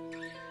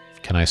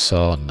 Can I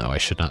sell? No, I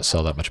should not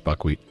sell that much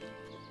buckwheat.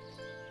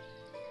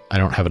 I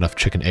don't have enough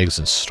chicken eggs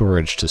in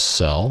storage to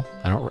sell.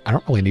 I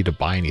don't really need to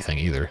buy anything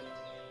either.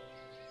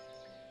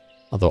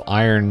 Although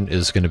iron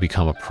is going to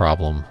become a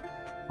problem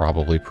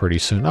probably pretty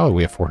soon. Oh,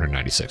 we have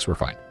 496. We're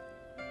fine.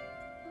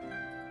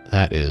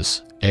 That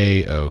is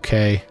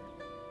A-okay.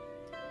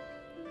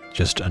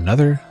 Just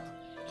another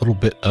little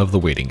bit of the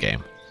waiting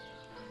game.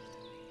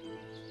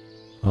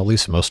 Well, at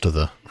least most of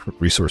the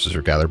resources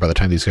are gathered. By the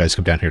time these guys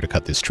come down here to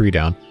cut this tree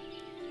down,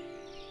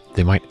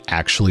 they might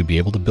actually be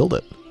able to build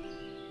it.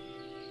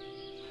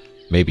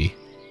 Maybe.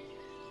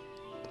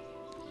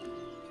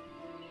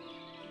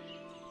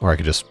 Or I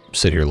could just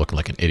sit here looking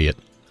like an idiot.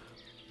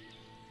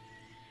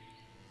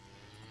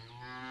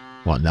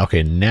 Well,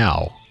 okay,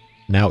 now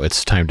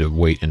it's time to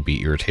wait and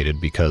be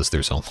irritated because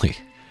there's only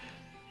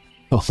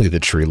the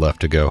tree left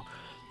to go.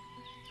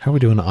 How are we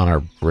doing on our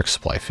brick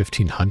supply?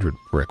 1,500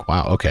 brick.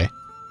 Wow, okay.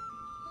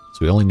 So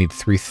we only need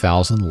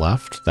 3,000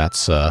 left.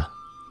 That's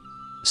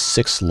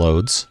 6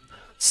 loads.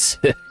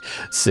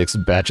 6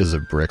 batches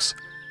of bricks.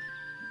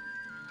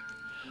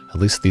 At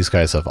least these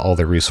guys have all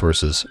their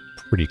resources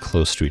pretty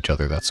close to each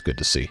other. That's good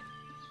to see.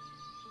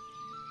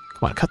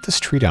 Come on, cut this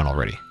tree down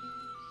already.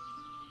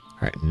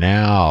 Alright,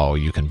 now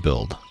you can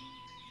build.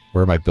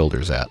 Where are my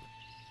builders at?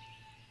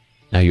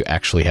 Now you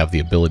actually have the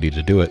ability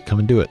to do it. Come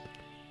and do it.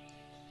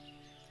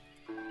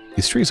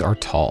 These trees are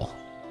tall.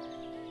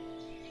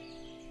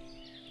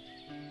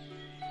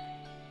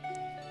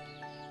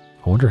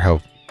 I wonder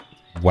how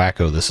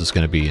wacko this is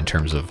going to be in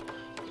terms of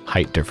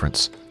height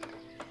difference.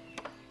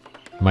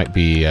 Might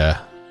be,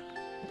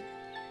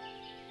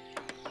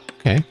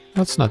 okay,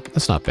 that's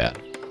not bad.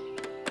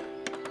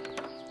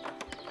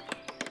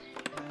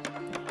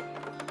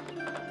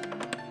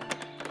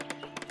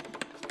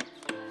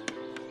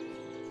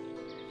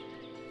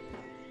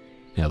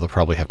 Yeah, they'll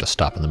probably have to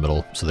stop in the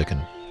middle so they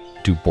can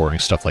do boring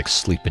stuff like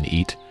sleep and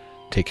eat,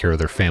 take care of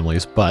their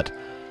families, but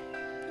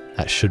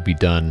that should be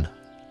done,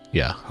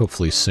 yeah,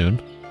 hopefully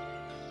soon.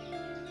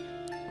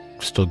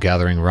 Still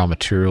gathering raw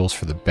materials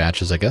for the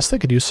batches. I guess they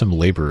could use some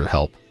labor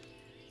help.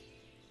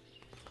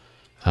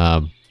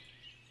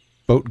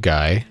 Boat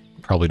guy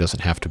probably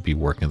doesn't have to be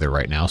working there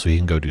right now, so he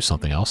can go do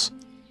something else.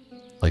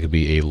 Like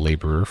be a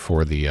laborer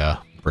for the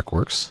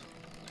brickworks,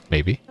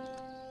 maybe.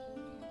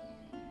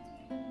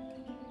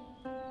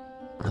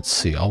 Let's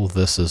see, all of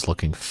this is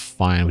looking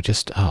fine. We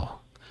just, oh,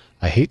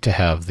 I hate to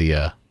have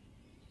the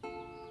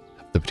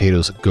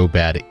potatoes go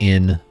bad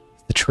in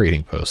the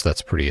trading post.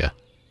 That's pretty,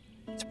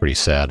 it's pretty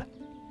sad.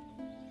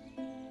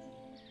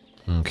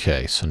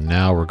 Okay, so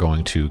now we're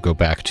going to go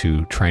back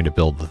to trying to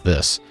build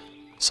this.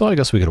 So I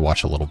guess we could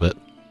watch a little bit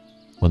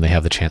when they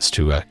have the chance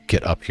to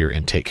get up here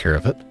and take care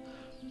of it.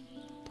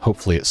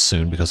 Hopefully it's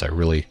soon, because I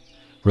really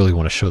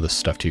want to show this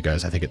stuff to you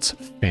guys. I think it's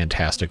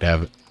fantastic to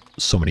have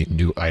so many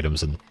new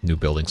items and new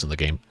buildings in the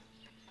game.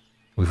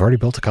 We've already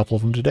built a couple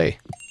of them today.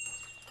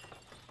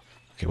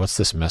 Okay, what's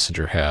this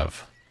messenger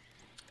have?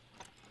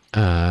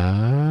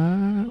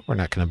 We're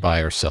not going to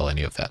buy or sell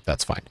any of that.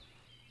 That's fine.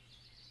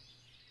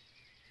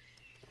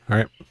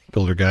 Alright,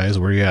 builder guys,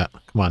 where are you at?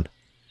 Come on.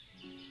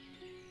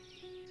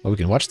 Well, we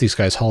can watch these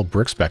guys haul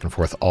bricks back and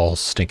forth all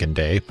stinking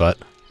day, but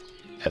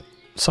at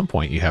some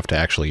point you have to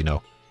actually, you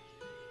know,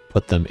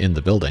 put them in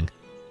the building.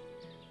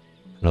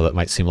 I know that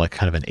might seem like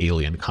kind of an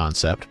alien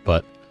concept,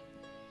 but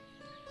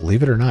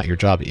believe it or not, your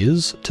job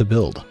is to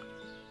build.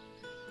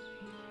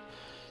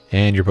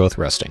 And you're both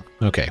resting.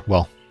 Okay,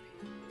 well,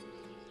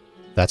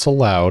 that's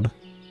allowed.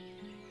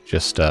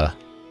 Just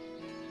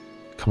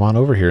come on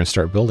over here and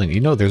start building. You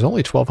know, there's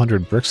only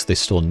 1,200 bricks they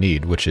still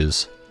need, which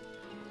is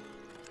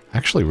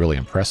actually really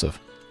impressive.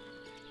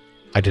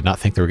 I did not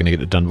think they were going to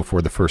get it done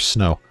before the first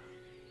snow.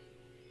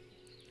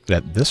 But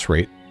at this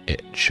rate,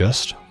 it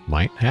just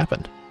might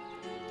happen.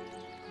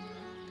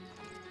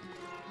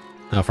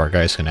 Now if our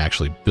guys can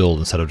actually build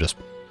instead of just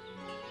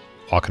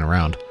walking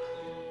around.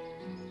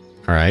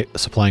 Alright,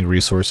 supplying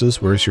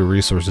resources. Where's your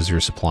resources you're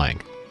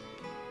supplying?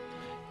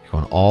 You're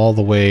going all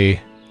the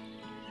way...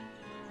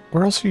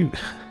 Where else are you...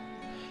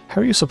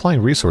 How are you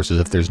supplying resources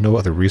if there's no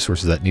other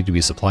resources that need to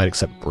be supplied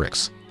except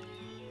bricks?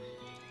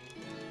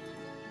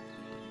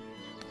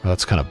 Well,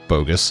 that's kind of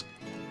bogus. Do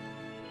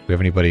we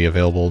have anybody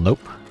available? Nope.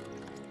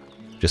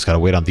 Just gotta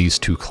wait on these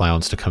two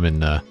clowns to come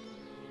and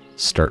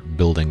start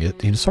building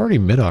it. It's already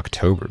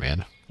mid-October,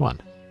 man. Come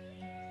on.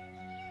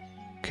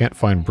 Can't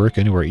find brick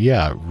anywhere.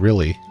 Yeah,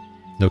 really.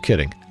 No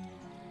kidding.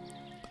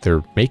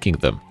 They're making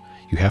them.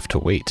 You have to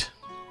wait.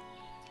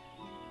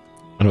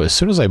 I know, as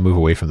soon as I move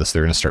away from this,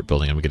 they're going to start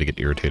building. I'm going to get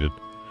irritated.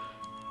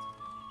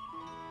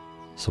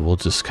 So we'll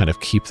just kind of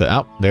keep that...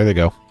 Oh, there they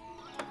go.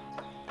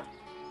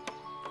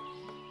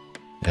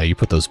 Yeah, you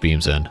put those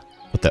beams in.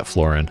 Put that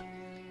floor in.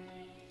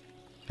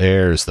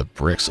 There's the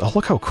bricks. Oh,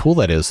 look how cool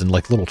that is in,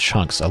 like, little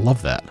chunks. I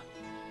love that.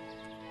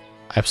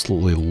 I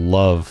absolutely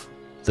love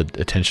the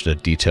attention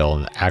to detail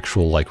and the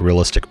actual, like,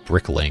 realistic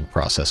bricklaying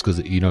process. Because,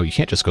 you know, you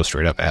can't just go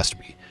straight up. It has to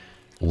be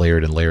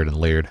layered and layered and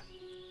layered.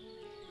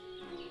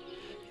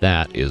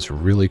 That is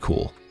really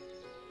cool.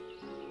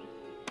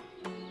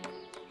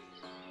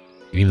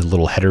 Even the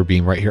little header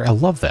beam right here. I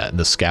love that. And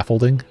the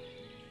scaffolding.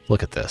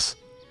 Look at this.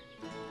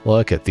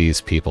 Look at these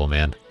people,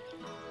 man.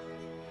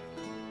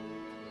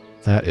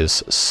 That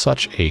is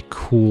such a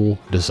cool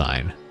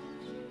design.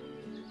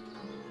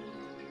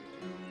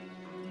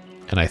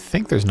 And I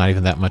think there's not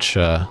even that much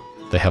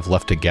they have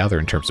left to gather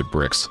in terms of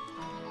bricks.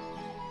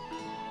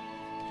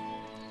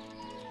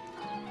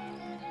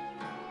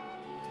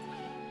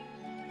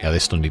 Yeah, they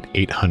still need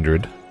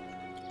 800.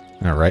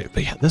 Alright,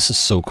 but yeah, this is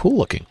so cool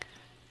looking.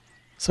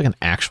 It's like an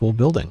actual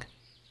building.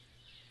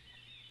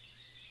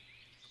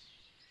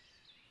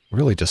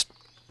 Really just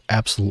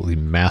absolutely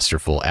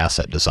masterful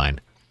asset design.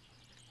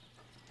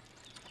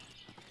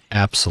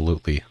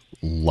 Absolutely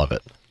love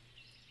it.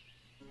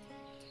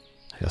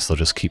 I guess they'll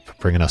just keep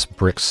bringing us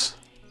bricks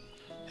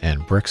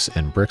and bricks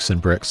and bricks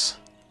and bricks.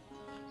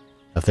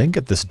 If they can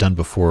get this done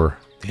before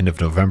the end of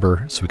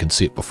November so we can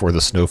see it before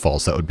the snow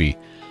falls, that would be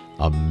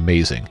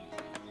amazing.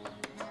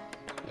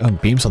 Oh,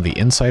 and beams on the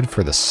inside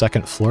for the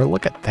second floor.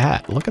 Look at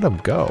that. Look at them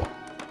go.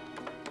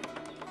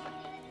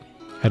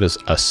 That is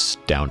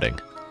astounding.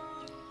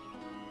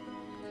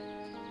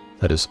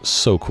 That is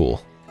so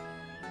cool.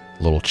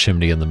 Little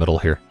chimney in the middle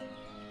here.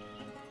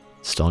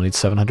 Still need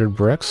 700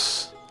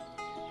 bricks.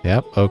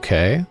 Yep,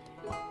 okay.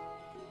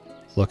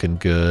 Looking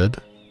good.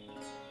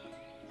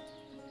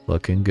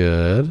 Looking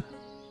good.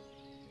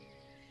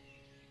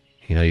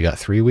 You know, you got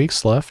 3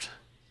 weeks left.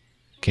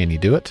 Can you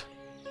do it?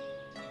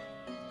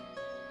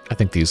 I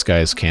think these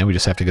guys can. We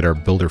just have to get our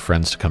builder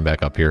friends to come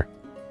back up here.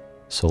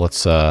 So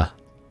let's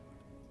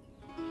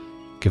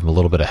give them a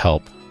little bit of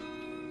help.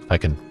 If I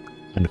can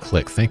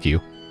unclick. Thank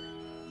you.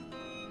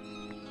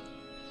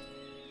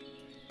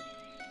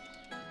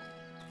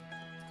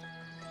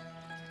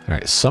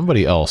 Alright,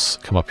 somebody else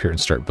come up here and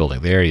start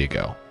building. There you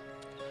go.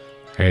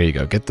 There you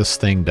go. Get this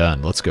thing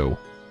done. Let's go.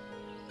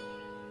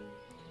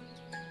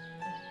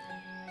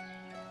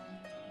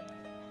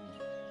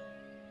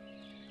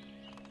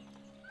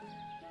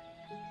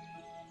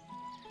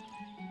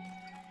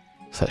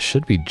 So that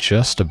should be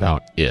just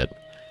about it.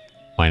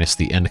 Minus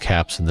the end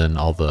caps and then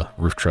all the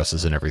roof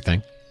trusses and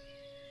everything.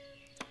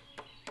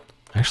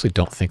 I actually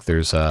don't think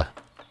there's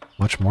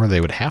much more they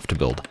would have to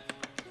build.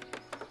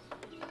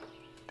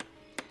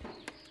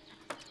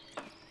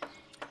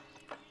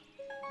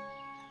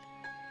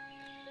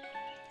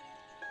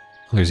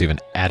 There's even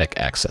attic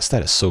access.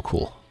 That is so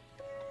cool.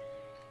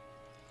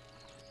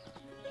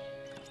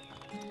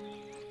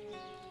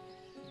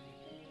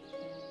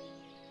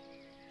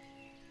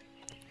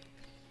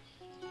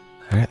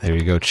 Alright, there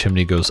you go.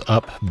 Chimney goes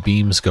up.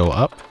 Beams go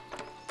up.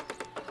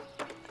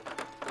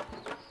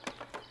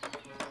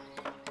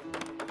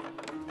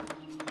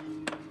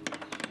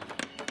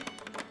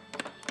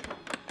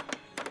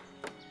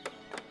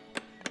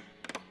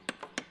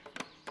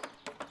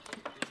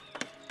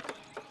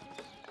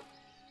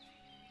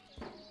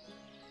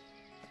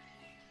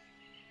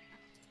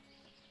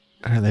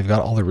 And they've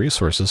got all the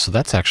resources, so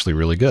that's actually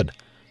really good.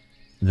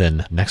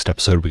 Then next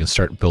episode we can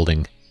start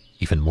building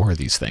even more of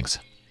these things.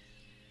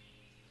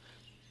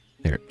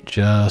 They're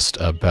just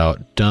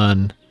about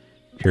done.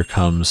 Here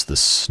comes the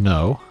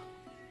snow.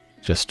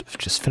 Just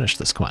finish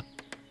this, come on.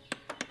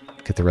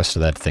 Get the rest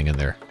of that thing in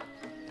there.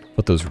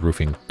 Put those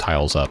roofing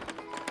tiles up.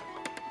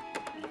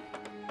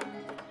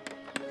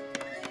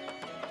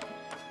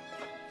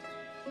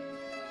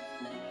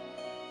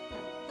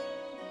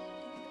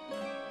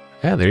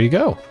 Yeah, there you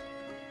go.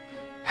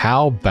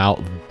 How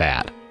about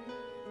that?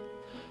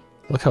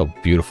 Look how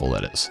beautiful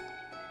that is.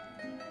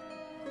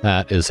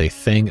 That is a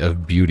thing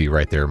of beauty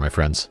right there, my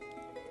friends.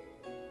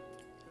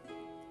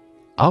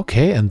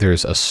 Okay, and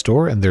there's a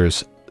store and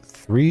there's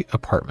 3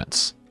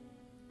 apartments.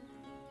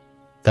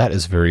 That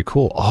is very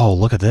cool. Oh,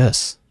 look at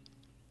this.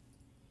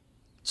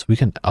 So we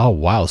can, oh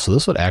wow, so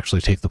this would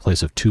actually take the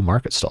place of 2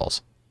 market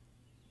stalls.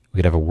 We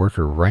could have a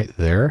worker right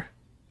there.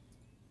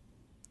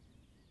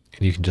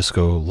 And you can just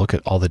go look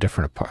at all the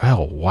different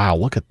oh wow,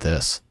 look at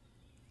this.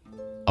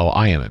 Oh,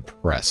 I am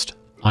impressed.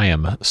 I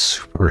am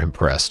super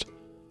impressed.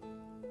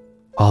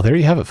 Oh, there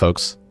you have it,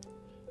 folks.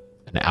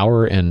 An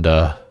hour and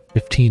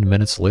 15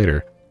 minutes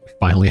later, we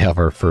finally have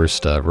our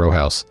first row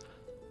house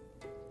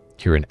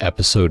here in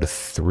episode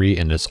 3,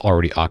 and it's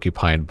already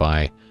occupied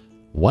by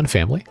 1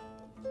 family.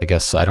 I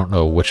guess I don't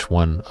know which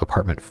one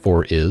apartment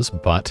 4 is,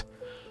 but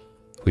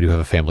we do have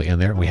a family in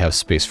there, and we have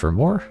space for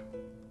more,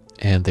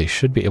 and they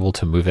should be able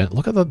to move in.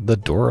 Look at the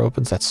door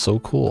opens. That's so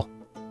cool.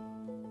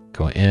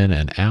 Go in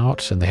and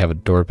out, and they have a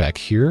door back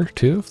here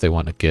too if they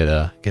want to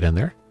get in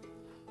there.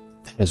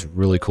 That is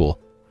really cool.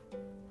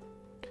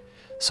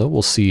 So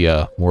we'll see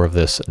more of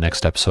this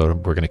next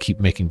episode. We're going to keep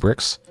making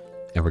bricks,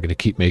 and we're going to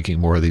keep making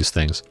more of these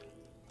things.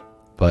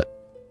 But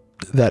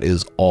that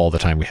is all the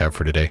time we have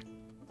for today.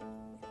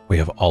 We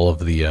have all of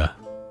the,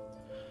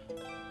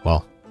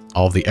 well,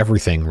 all of the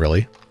everything,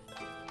 really.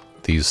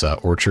 These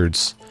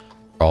orchards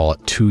are all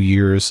at 2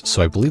 years,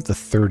 so I believe the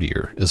 3rd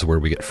year is where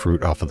we get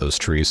fruit off of those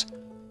trees.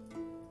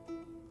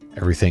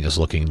 Everything is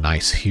looking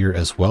nice here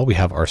as well. We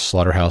have our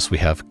slaughterhouse. We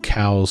have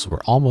cows. We're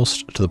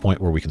almost to the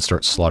point where we can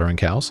start slaughtering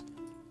cows.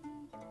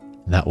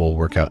 And that will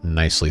work out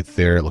nicely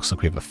there. It looks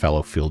like we have a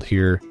fallow field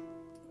here.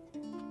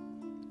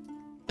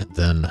 And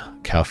then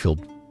cow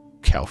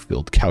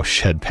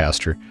shed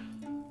pasture.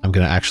 I'm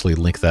going to actually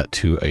link that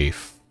to a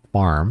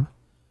farm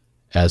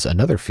as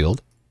another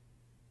field.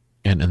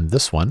 And in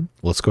this one,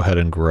 let's go ahead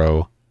and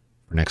grow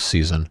for next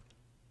season.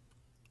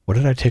 What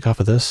did I take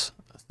off of this?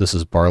 This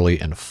is barley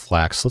and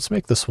flax. Let's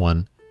make this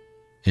one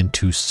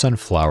into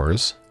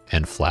sunflowers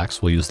and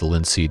flax. We'll use the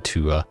linseed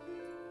to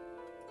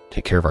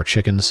take care of our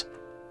chickens.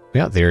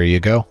 Yeah, there you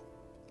go.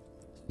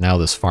 Now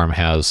this farm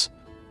has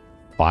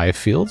 5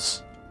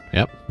 fields.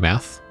 Yep,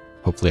 math.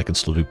 Hopefully I can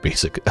still do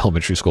basic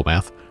elementary school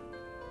math.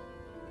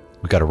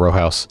 We got a row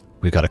house.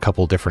 We've got a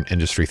couple different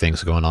industry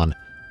things going on,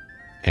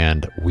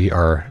 and we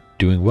are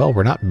doing well.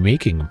 We're not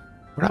making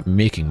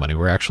money.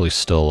 We're actually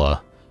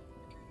still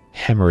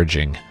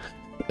hemorrhaging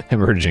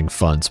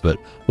funds, but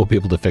we'll be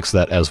able to fix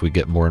that as we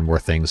get more and more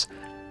things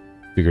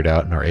figured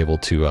out and are able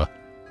to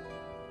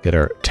get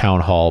our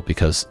town hall,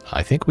 because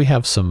I think we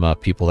have some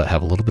people that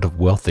have a little bit of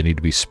wealth they need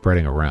to be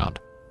spreading around.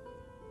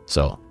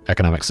 So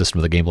economic system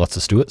of the game lets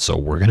us do it, so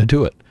we're going to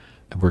do it.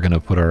 And we're going to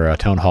put our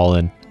town hall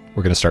in.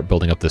 We're going to start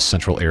building up this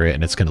central area,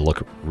 and it's going to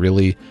look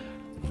really,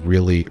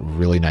 really,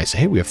 really nice.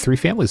 Hey, we have 3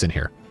 families in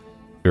here.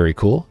 Very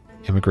cool.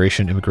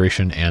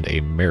 Immigration, and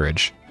a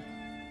marriage.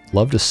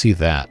 Love to see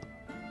that.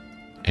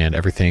 And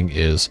everything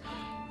is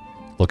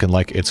looking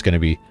like it's going to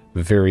be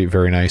very,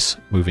 very nice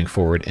moving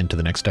forward into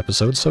the next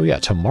episode. So yeah,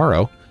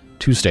 tomorrow,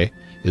 Tuesday,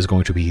 is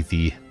going to be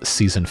the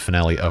season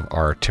finale of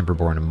our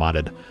Timberborn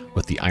modded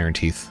with the Iron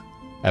Teeth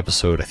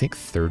episode, I think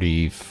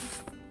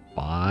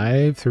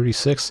 35,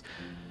 36.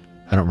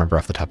 I don't remember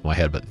off the top of my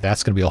head, but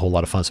that's going to be a whole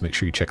lot of fun, so make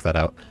sure you check that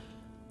out.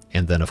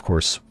 And then, of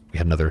course, we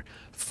had another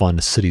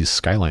fun Cities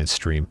Skylines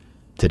stream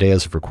today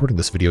as of recording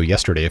this video.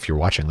 Yesterday, if you're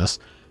watching this,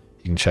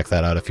 you can check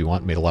that out if you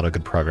want. Made a lot of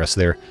good progress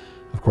there.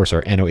 Of course,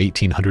 our Anno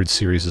 1800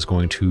 series is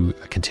going to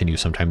continue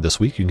sometime this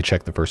week. You can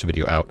check the first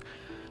video out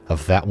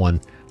of that one,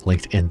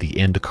 linked in the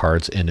end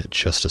cards in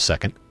just a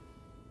second.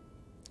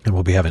 And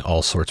we'll be having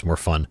all sorts more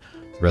fun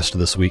the rest of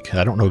this week.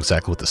 I don't know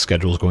exactly what the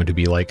schedule is going to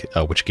be like,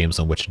 which games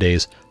on which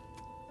days,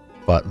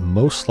 but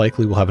most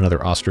likely we'll have another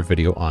Ostriv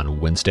video on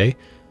Wednesday.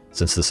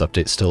 Since this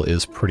update still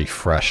is pretty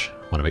fresh,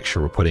 I want to make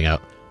sure we're putting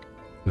out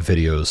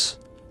videos,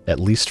 at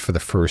least for the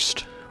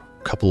first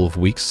couple of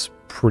weeks,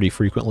 pretty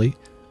frequently,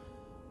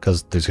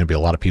 because there's going to be a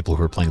lot of people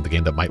who are playing the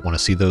game that might want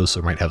to see those,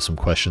 or might have some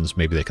questions.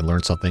 Maybe they can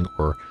learn something,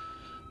 or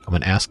come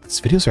and ask.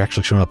 These videos are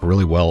actually showing up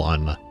really well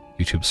on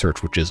YouTube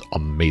search, which is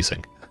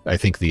amazing. I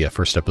think the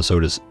first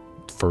episode is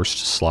first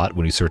slot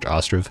when you search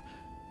Ostriv,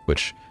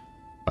 which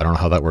I don't know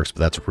how that works, but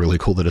that's really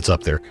cool that it's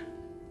up there.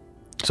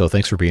 So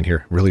thanks for being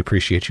here. Really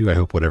appreciate you. I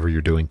hope whatever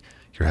you're doing,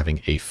 you're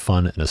having a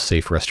fun and a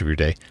safe rest of your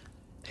day.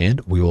 And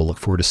we will look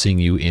forward to seeing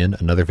you in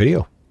another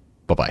video.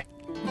 Bye-bye.